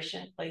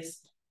preparation,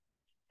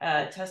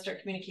 test our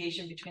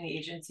communication between the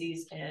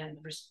agencies and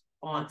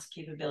response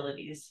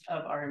capabilities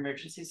of our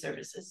emergency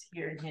services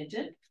here in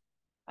Hinton.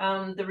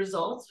 The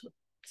results,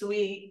 so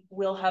we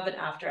will have an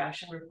after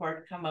action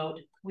report come out,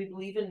 we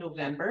believe in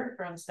November,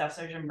 from Staff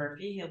Sergeant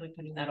Murphy. He'll be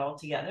putting that all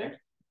together.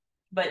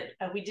 But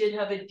we did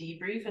have a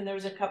debrief, and there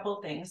was a couple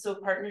of things. So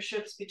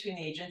partnerships between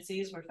the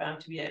agencies were found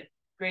to be a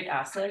great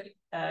asset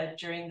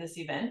during this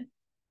event.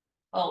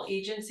 All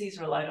agencies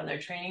relied on their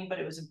training, but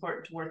it was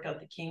important to work out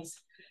the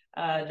kinks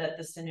that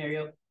the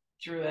scenario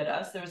threw at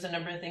us. There was a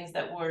number of things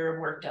that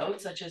were worked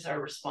out, such as our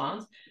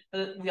response,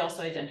 but we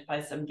also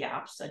identified some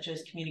gaps, such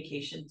as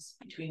communications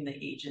between the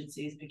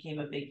agencies became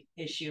a big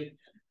issue.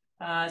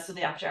 So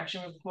the after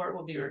action report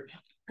will be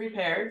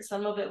prepared.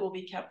 Some of it will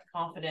be kept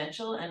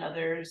confidential, and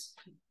others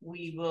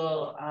we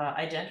will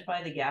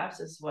identify the gaps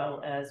as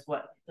well as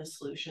what the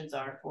solutions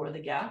are for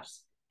the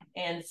gaps.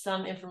 And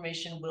some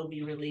information will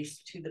be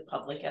released to the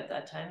public at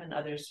that time, and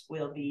others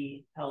will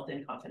be held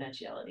in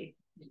confidentiality.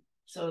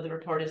 So the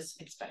report is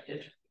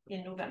expected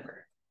in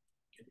November.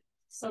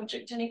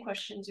 Subject to any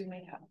questions you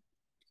may have.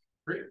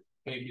 Great,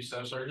 thank you,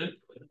 Staff Sergeant.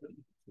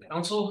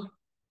 Council,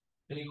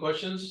 any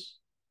questions?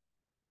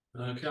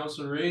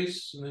 Councilor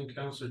Race and then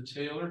Councilor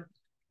Taylor.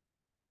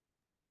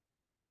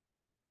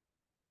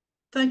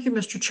 Thank you,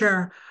 Mr.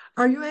 Chair.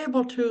 Are you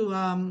able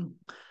to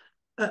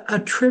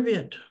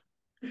attribute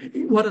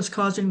what is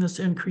causing this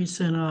increase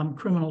in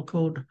criminal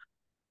code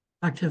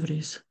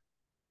activities?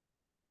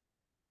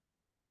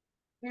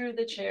 Through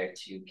the chair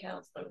to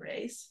Councilor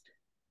Race.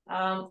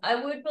 I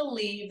would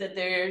believe that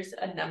there's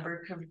a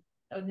number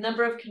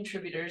of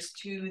contributors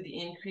to the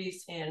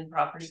increase in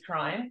property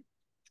crime.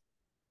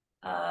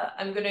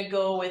 I'm going to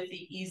go with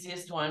the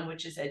easiest one,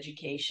 which is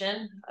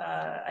education.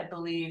 I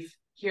believe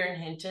here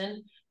in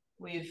Hinton,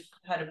 we've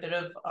had a bit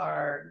of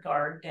our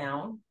guard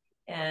down,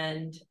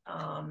 and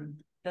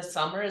the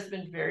summer has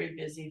been very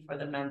busy for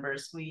the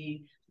members.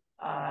 We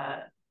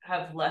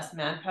have less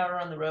manpower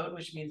on the road,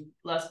 which means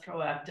less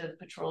proactive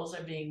patrols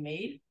are being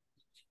made,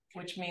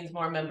 which means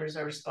more members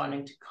are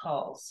responding to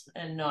calls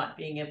and not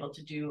being able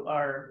to do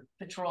our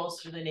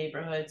patrols through the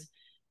neighborhoods.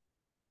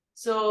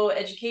 So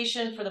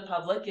education for the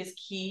public is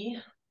key.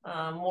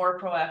 Less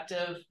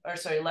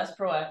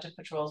proactive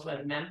patrols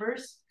with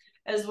members.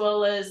 as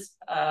well as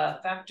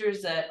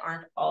factors that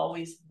aren't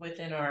always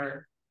within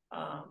our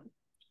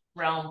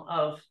realm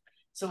of,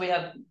 so we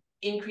have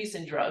increase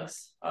in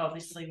drugs,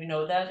 obviously we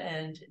know that,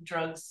 and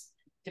drugs,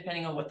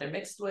 depending on what they're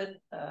mixed with,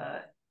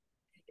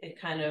 it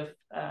kind of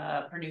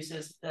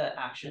produces the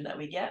action that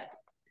we get.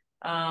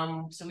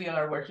 So we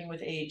are working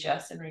with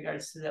AHS in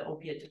regards to the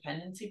opiate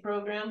dependency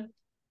program.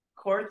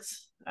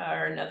 Courts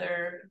are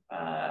another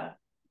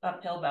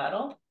uphill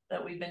battle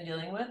that we've been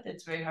dealing with.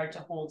 It's very hard to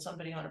hold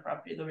somebody on a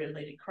property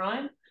related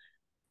crime.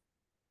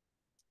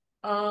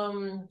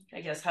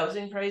 I guess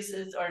housing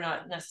prices, or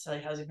not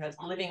necessarily housing prices,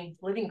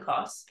 living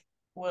costs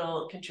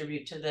will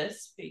contribute to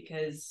this,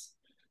 because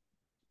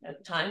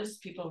at times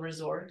people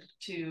resort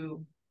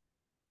to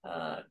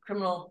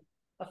criminal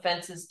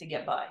offenses to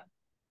get by.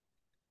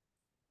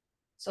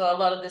 So a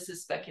lot of this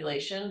is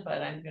speculation,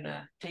 but I'm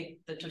gonna take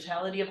the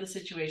totality of the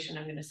situation.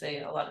 I'm gonna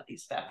say a lot of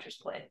these factors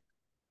play.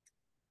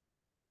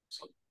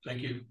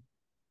 Thank you.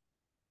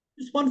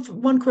 Just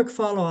one quick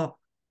follow-up.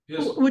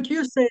 Yes. Would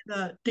you say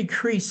the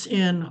decrease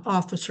in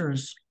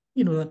officers,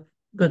 you know,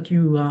 that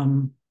you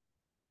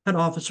had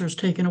officers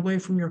taken away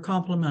from your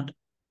complement,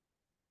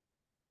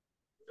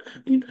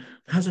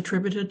 has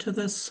attributed to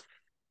this?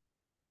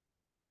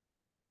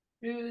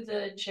 Through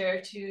the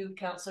chair to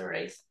Councillor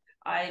Race,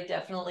 I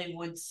definitely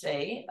would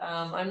say,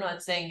 I'm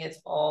not saying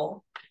it's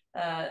all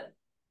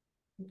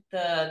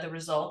the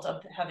result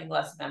of having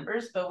less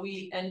members, but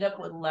we end up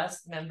with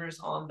less members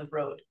on the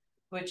road,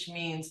 which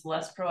means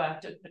less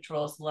proactive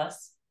patrols,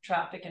 less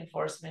traffic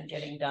enforcement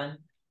getting done.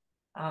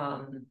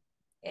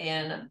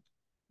 And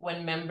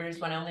when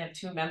I only have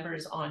 2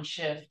 members on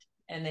shift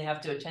and they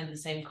have to attend the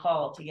same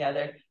call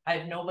together, I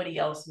have nobody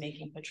else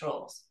making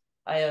patrols.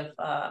 I have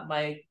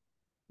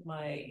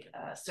my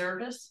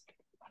service,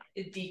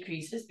 it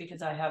decreases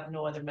because I have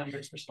no other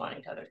members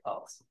responding to other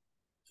calls.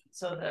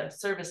 So the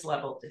service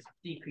level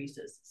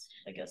decreases,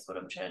 I guess what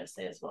I'm trying to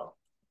say as well.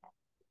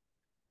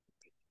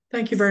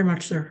 Thank you very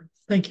much, sir.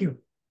 Thank you.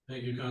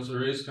 Thank you,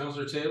 Councillor Race.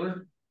 Councillor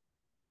Taylor?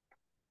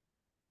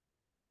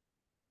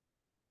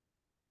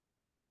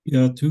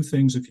 Yeah, 2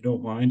 things, if you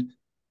don't mind.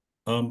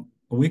 A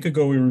week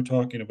ago, we were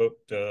talking about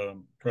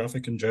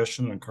traffic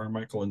congestion on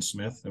Carmichael and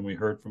Smith, and we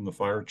heard from the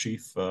fire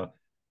chief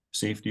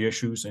safety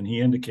issues, and he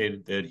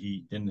indicated that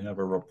he didn't have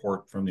a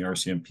report from the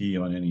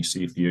RCMP on any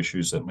safety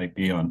issues that might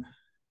be on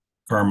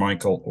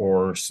Carmichael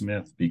or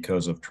Smith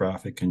because of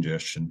traffic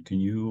congestion. Can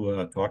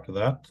you talk to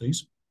that,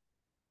 please?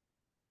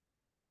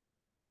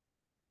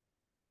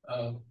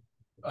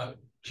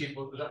 Chief,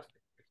 what was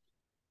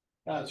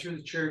that? Through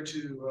the chair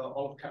to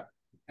all of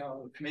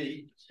the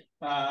committee.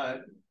 I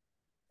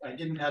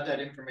didn't have that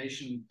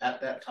information at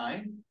that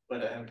time,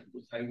 but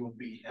I will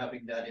be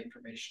having that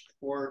information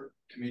for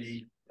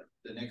committee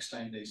the next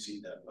time they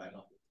see that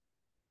bylaw.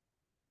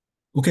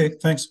 Okay,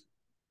 thanks.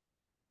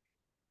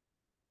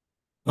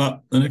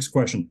 The next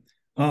question.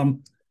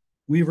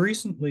 We've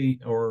recently,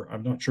 or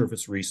I'm not sure if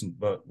it's recent,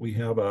 but we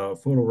have a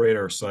photo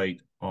radar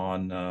site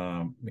on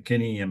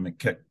McKinney and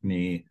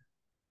McKechnie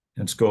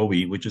and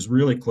Scobie, which is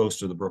really close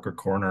to the Brooker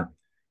Corner.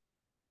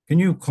 Can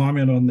you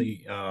comment on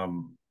the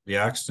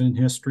accident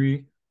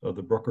history of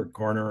the Brooker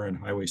Corner and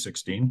Highway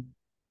 16?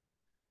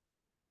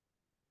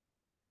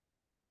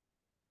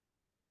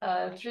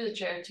 Through the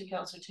chair to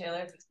Councillor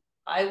Taylor,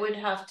 I would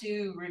have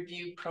to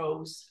review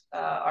PROS,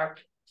 our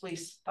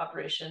police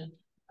operation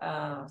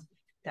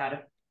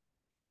data,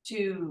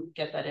 to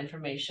get that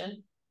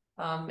information.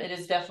 It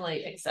is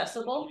definitely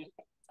accessible.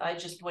 I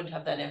just wouldn't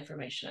have that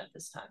information at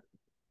this time.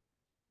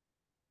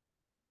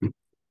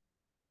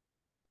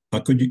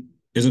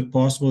 Is it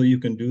possible you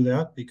can do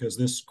that? Because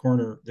this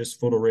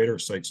photo radar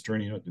site's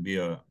turning out to be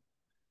a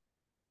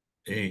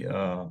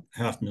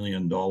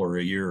 $500,000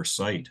 a year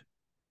site.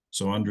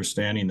 So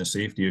understanding the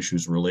safety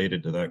issues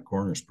related to that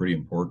corner is pretty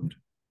important.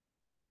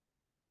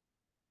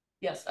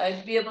 Yes,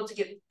 I'd be able to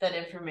get that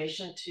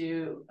information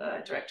to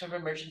Director of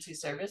Emergency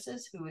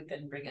Services, who would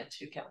then bring it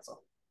to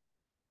council.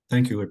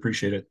 Thank you, I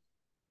appreciate it.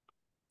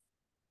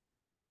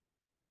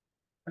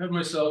 I have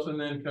myself and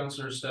then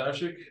Councillor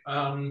Stashik.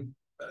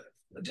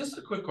 Just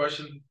a quick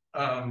question.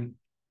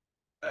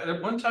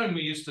 At one time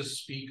we used to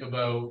speak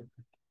about,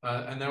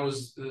 and that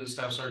was the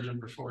staff sergeant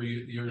before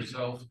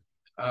yourself,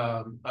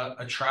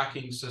 a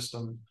tracking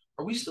system.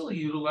 Are we still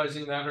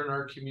utilizing that in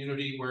our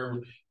community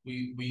where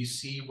we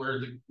see where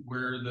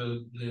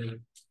the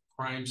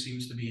crime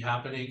seems to be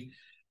happening,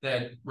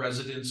 that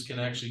residents can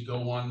actually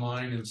go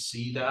online and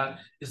see that?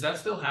 Is that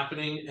still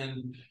happening?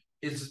 And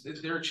is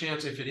there a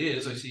chance, if it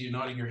is, I see you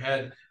nodding your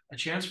head, a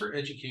chance for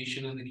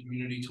education in the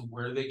community to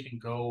where they can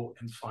go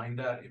and find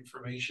that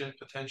information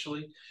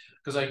potentially?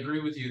 Because I agree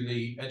with you,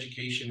 the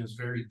education is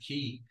very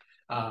key.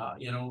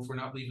 You know, if we're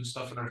not leaving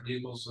stuff in our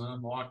vehicles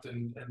unlocked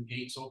and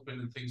gates open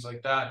and things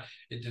like that,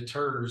 it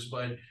deters.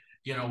 But,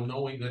 you know,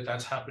 knowing that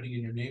that's happening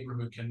in your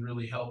neighborhood can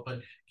really help.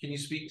 But can you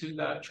speak to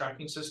that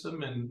tracking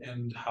system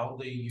and how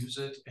they use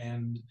it?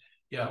 And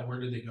yeah, where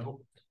do they go?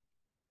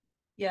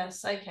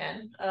 Yes, I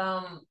can.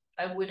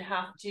 I would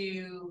have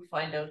to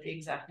find out the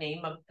exact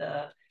name of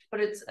the but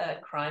it's a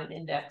crime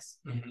index.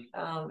 Mhm.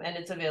 And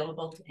it's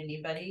available to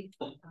anybody,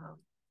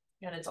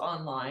 and it's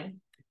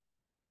online.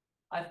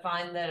 I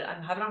find that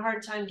I'm having a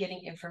hard time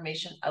getting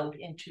information out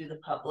into the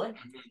public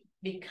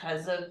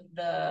because of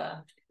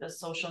the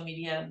social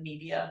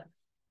media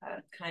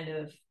kind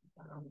of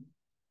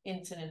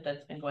incident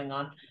that's been going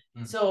on.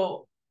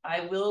 So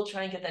I will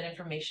try and get that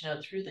information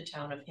out through the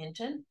town of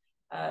Hinton,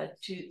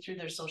 through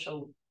their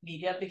social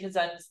media, because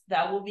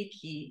that will be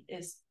key,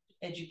 is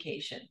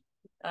education.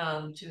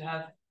 To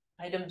have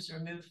items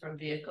removed from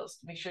vehicles,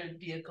 to make sure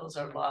vehicles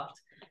are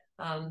locked.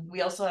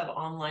 We also have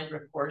online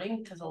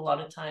reporting, because a lot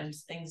of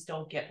times things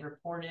don't get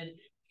reported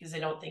because they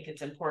don't think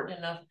it's important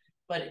enough,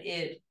 but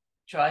it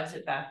drives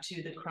it back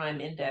to the crime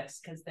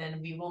index, because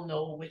then we will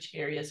know which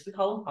areas, we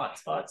call them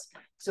hotspots.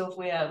 So if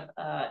we have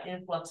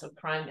influx of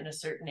crime in a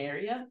certain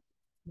area,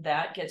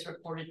 that gets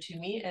reported to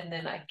me, and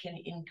then I can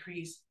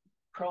increase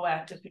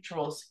proactive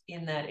patrols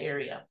in that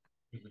area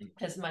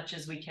as much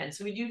as we can.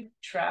 So we do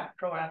track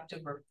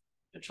proactive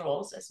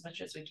patrols as much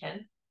as we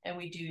can, and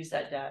we do use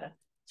that data.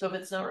 So if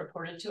it's not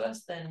reported to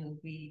us, then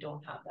we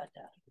don't have that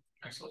data.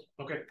 Excellent.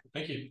 Okay,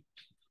 thank you.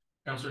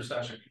 Councillor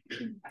Stashik.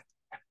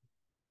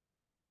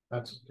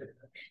 That's okay.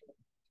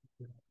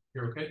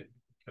 You're okay?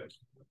 Okay.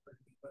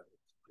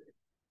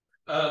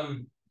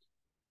 I'm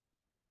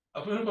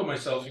gonna put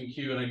myself in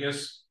queue, and I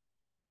guess,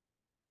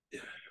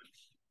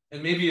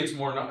 and maybe it's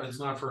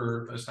not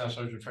for Staff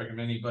Sergeant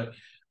Fregemini, but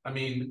I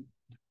mean,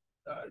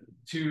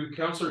 to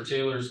Councillor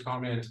Taylor's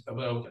comment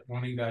about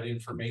wanting that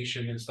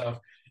information and stuff,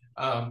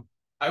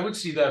 I would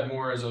see that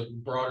more as a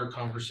broader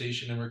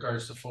conversation in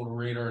regards to photo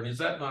radar. And is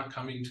that not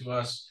coming to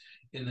us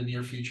in the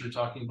near future,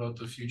 talking about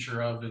the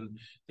future of and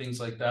things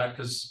like that?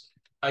 Because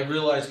I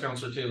realize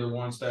Councillor Taylor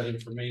wants that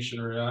information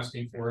or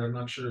asking for it. I'm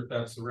not sure if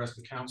that's the rest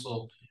of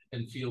council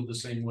and feel the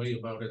same way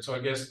about it. So I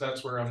guess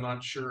that's where I'm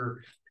not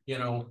sure, you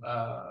know,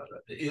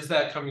 is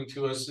that coming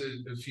to us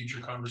in a future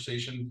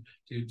conversation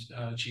to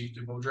Chief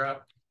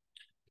Dubodrap?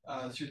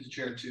 Through the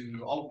chair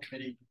to all of the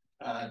committee,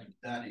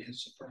 that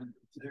is affirmed.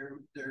 There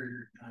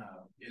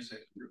is a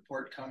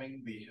report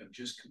coming. We have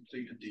just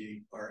completed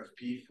the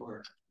RFP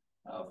for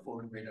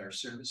photo radar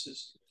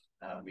services.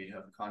 We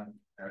have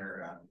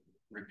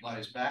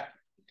replies back,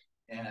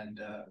 and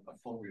a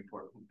full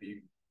report will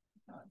be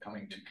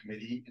coming to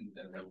committee in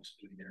the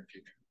relatively near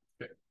future.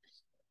 Okay.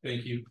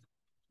 Thank you.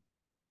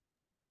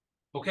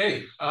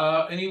 Okay,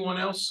 anyone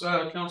else?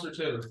 Councillor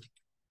Taylor.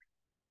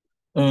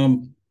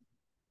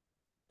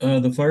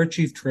 The fire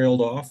chief trailed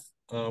off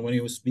when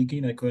he was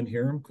speaking. I couldn't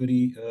hear him. Could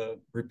he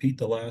repeat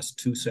the last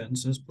two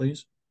sentences,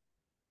 please?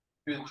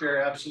 Through the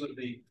chair,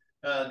 absolutely.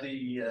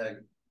 The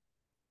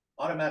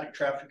automatic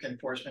traffic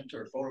enforcement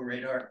or photo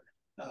radar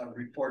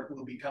report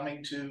will be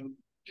coming to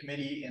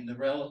committee in the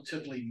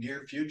relatively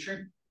near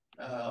future.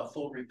 A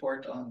full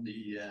report on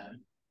the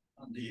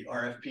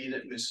RFP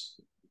that was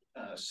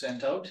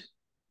sent out,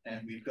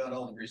 and we've got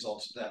all the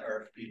results of that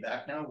RFP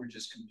back now. We're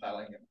just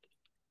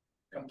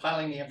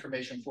compiling the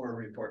information for a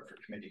report for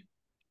committee.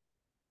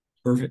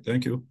 Perfect,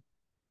 thank you.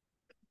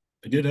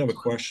 I did have a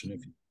question.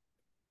 If you...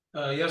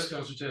 Yes,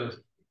 Councillor Taylor.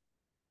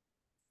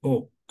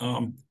 Oh,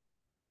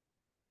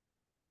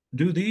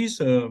 do these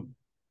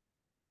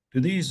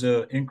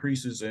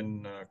increases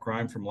in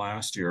crime from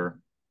last year,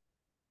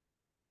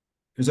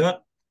 is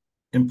that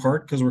in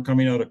part because we're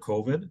coming out of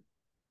COVID?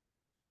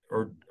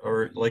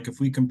 Or like if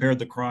we compared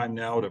the crime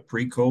now to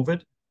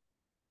pre-COVID,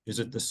 is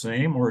it the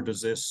same, or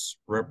does this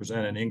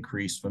represent an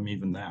increase from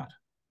even that?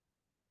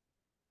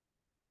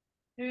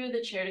 Through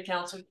the chair to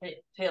Councillor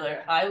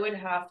Taylor, I would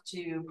have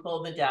to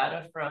pull the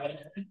data from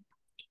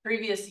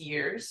previous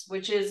years,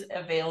 which is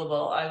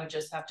available. I would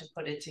just have to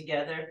put it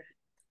together.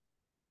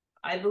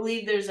 I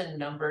believe there's a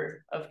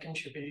number of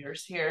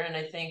contributors here, and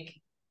I think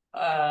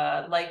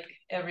like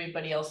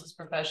everybody else's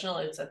professional,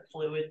 it's a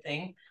fluid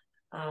thing.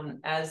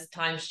 As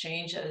times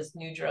change, as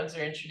new drugs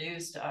are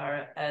introduced,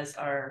 as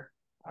our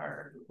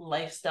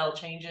lifestyle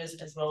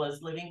changes, as well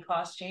as living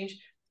costs change,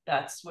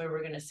 that's where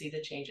we're going to see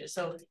the changes.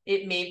 So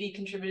it may be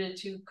contributed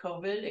to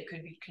COVID. It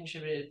could be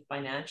contributed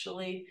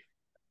financially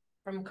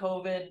from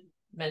COVID,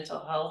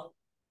 mental health,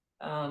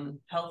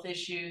 health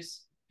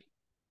issues.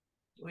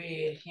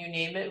 You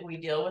name it, we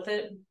deal with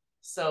it.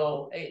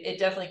 So it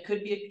definitely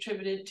could be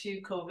attributed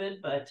to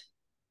COVID, but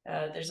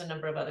there's a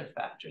number of other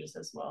factors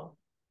as well.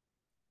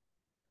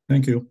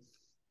 Thank you.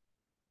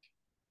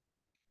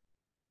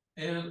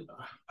 And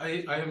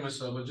I have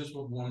myself, but just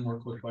one more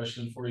quick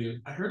question for you.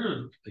 I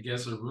heard I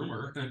guess a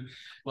rumor,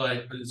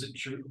 but is it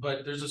true?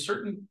 But there's a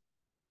certain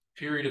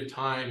period of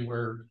time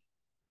where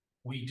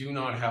we do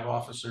not have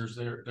officers,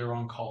 they're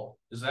on call.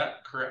 Is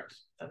that correct?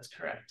 That's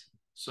correct.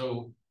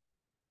 So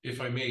if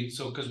I may,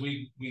 so because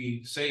we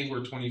say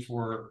we're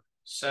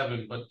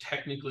 24/7, but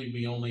technically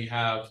we only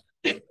have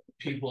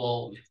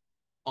people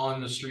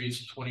on the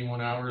streets 21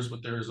 hours,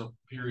 but there's a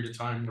period of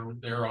time where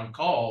they're on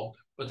call,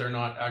 but they're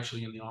not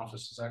actually in the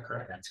office. Is that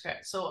correct? That's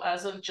correct. So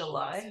as of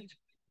July,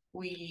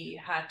 we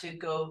had to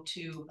go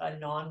to a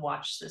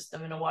non-watch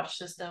system, and a watch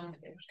system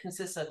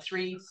consists of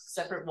 3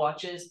 separate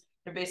watches.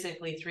 They're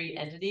basically 3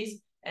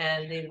 entities,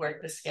 and they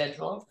work the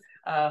schedule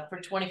for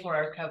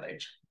 24-hour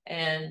coverage.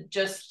 And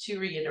just to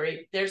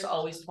reiterate, there's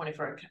always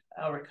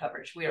 24-hour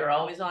coverage. We are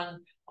always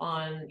on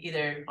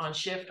either on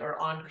shift or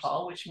on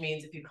call, which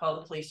means if you call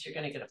the police, you're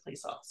going to get a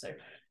police officer.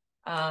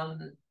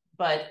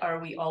 But are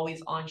we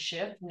always on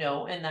shift?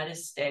 No, and that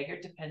is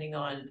staggered depending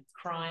on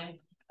crime,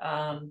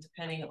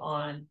 depending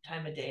on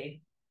time of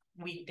day,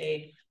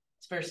 weekday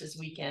versus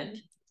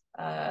weekend.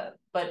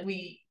 But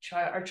we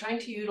are trying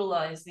to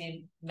utilize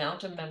the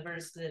amount of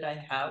members that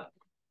I have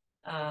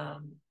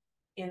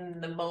in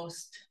the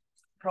most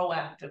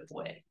proactive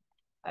way,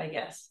 I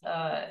guess.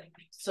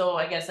 So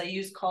I guess I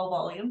use call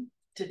volume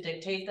to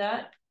dictate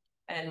that.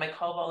 And my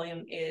call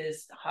volume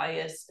is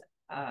highest,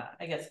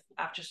 I guess,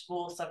 after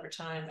school, supper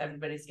time,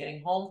 everybody's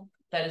getting home.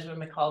 That is when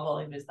my call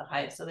volume is the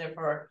highest. So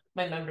therefore,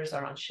 my members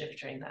are on shift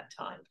during that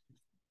time.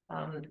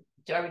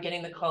 Are we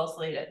getting the calls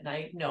late at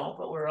night? No,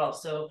 but we're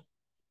also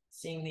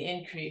seeing the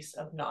increase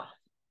of not.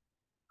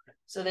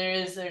 So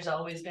there's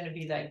always going to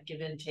be that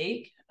give and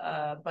take.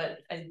 But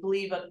I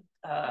believe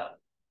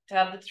to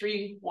have the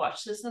 3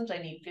 watch systems, I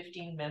need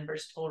 15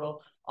 members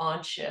total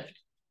on shift.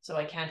 So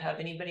I can't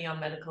have anybody on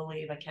medical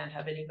leave. I can't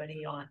have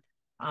anybody on,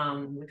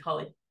 we call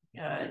it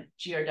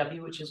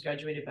GRW, which is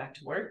graduated back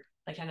to work.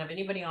 I can't have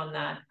anybody on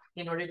that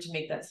in order to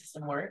make that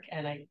system work.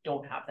 And I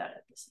don't have that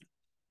at this time.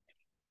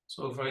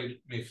 So if I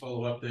may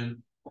follow up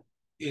then,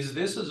 is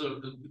this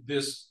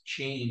this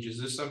change,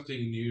 is this something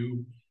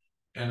new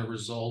and a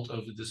result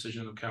of the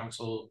decision of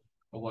council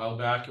a while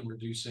back and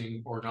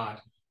reducing, or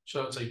not,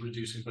 so I'd say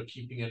reducing, but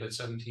keeping it at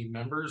 17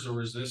 members,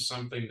 or is this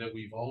something that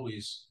we've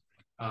always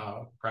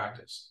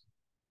practiced?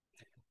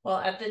 Well,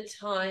 at the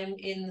time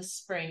in the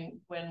spring,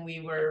 when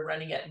we were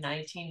running at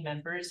 19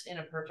 members in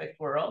a perfect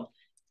world,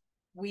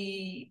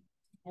 we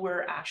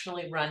were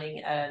actually running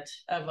at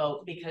a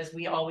vote because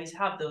we always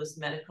have those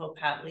medical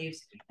pat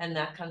leaves, and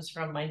that comes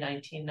from my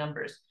 19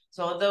 numbers.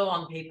 So although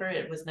on paper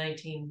it was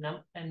 19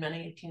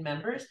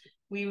 members,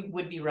 we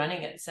would be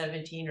running at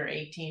 17 or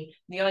 18.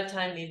 The odd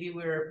time maybe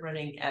we were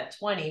running at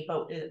 20,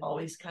 but it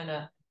always kind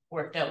of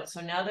worked out. So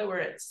now that we're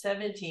at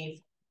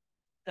 17,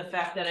 the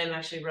fact that I'm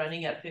actually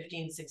running at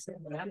 15, 16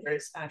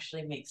 members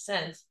actually makes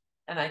sense.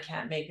 And I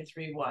can't make a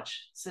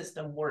 3-watch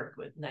system work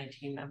with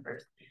 19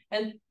 members.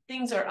 And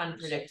things are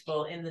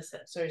unpredictable in the,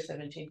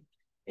 17.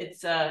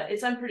 It's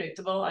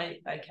unpredictable. I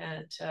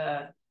can't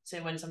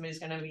say when somebody's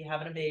going to be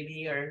having a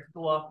baby or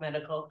go off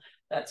medical,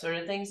 that sort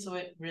of thing. So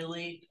it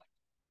really,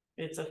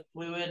 it's a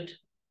fluid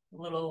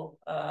little,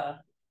 I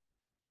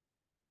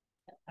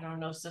don't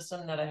know,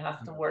 system that I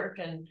have to work.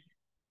 And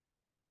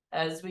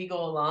as we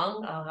go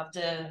along, I'll have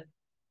to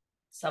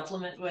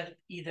supplement with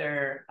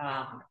either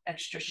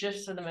extra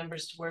shifts for the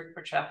members to work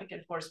for traffic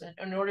enforcement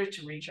in order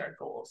to reach our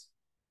goals,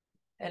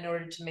 in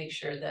order to make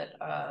sure that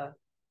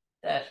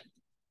that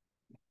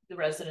the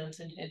residents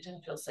in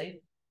Hinton feel safe.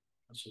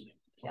 Absolutely.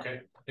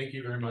 Okay, thank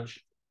you very much.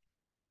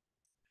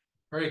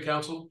 All right,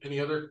 council, any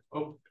other?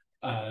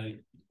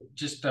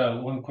 Just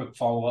one quick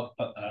follow-up.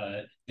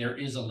 There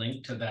is a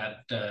link to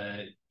that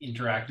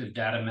interactive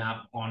data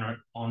map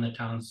on the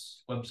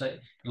town's website.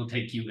 It'll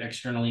take you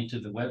externally to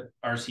the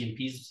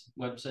RCMP's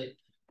website,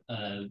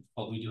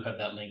 but we do have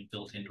that link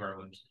built into our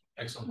website.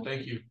 Excellent,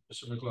 thank you,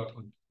 Mr.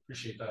 McLaughlin.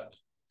 Appreciate that.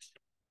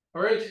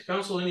 All right,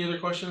 council, any other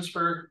questions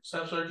for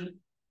Staff Sergeant?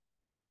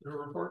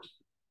 Your report?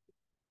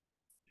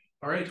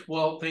 All right,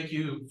 well, thank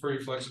you for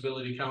your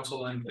flexibility,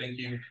 council, and thank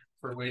you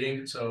for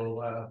waiting.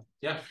 So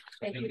yeah.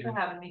 Thank you for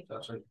having me.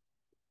 That's right.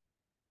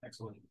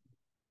 Excellent.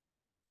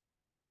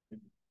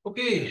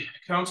 Okay,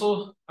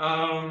 council.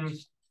 Tell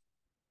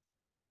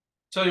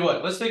you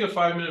what, let's take a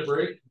 5-minute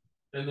break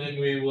and then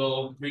we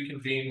will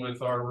reconvene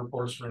with our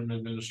reports from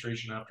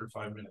administration after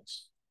 5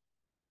 minutes.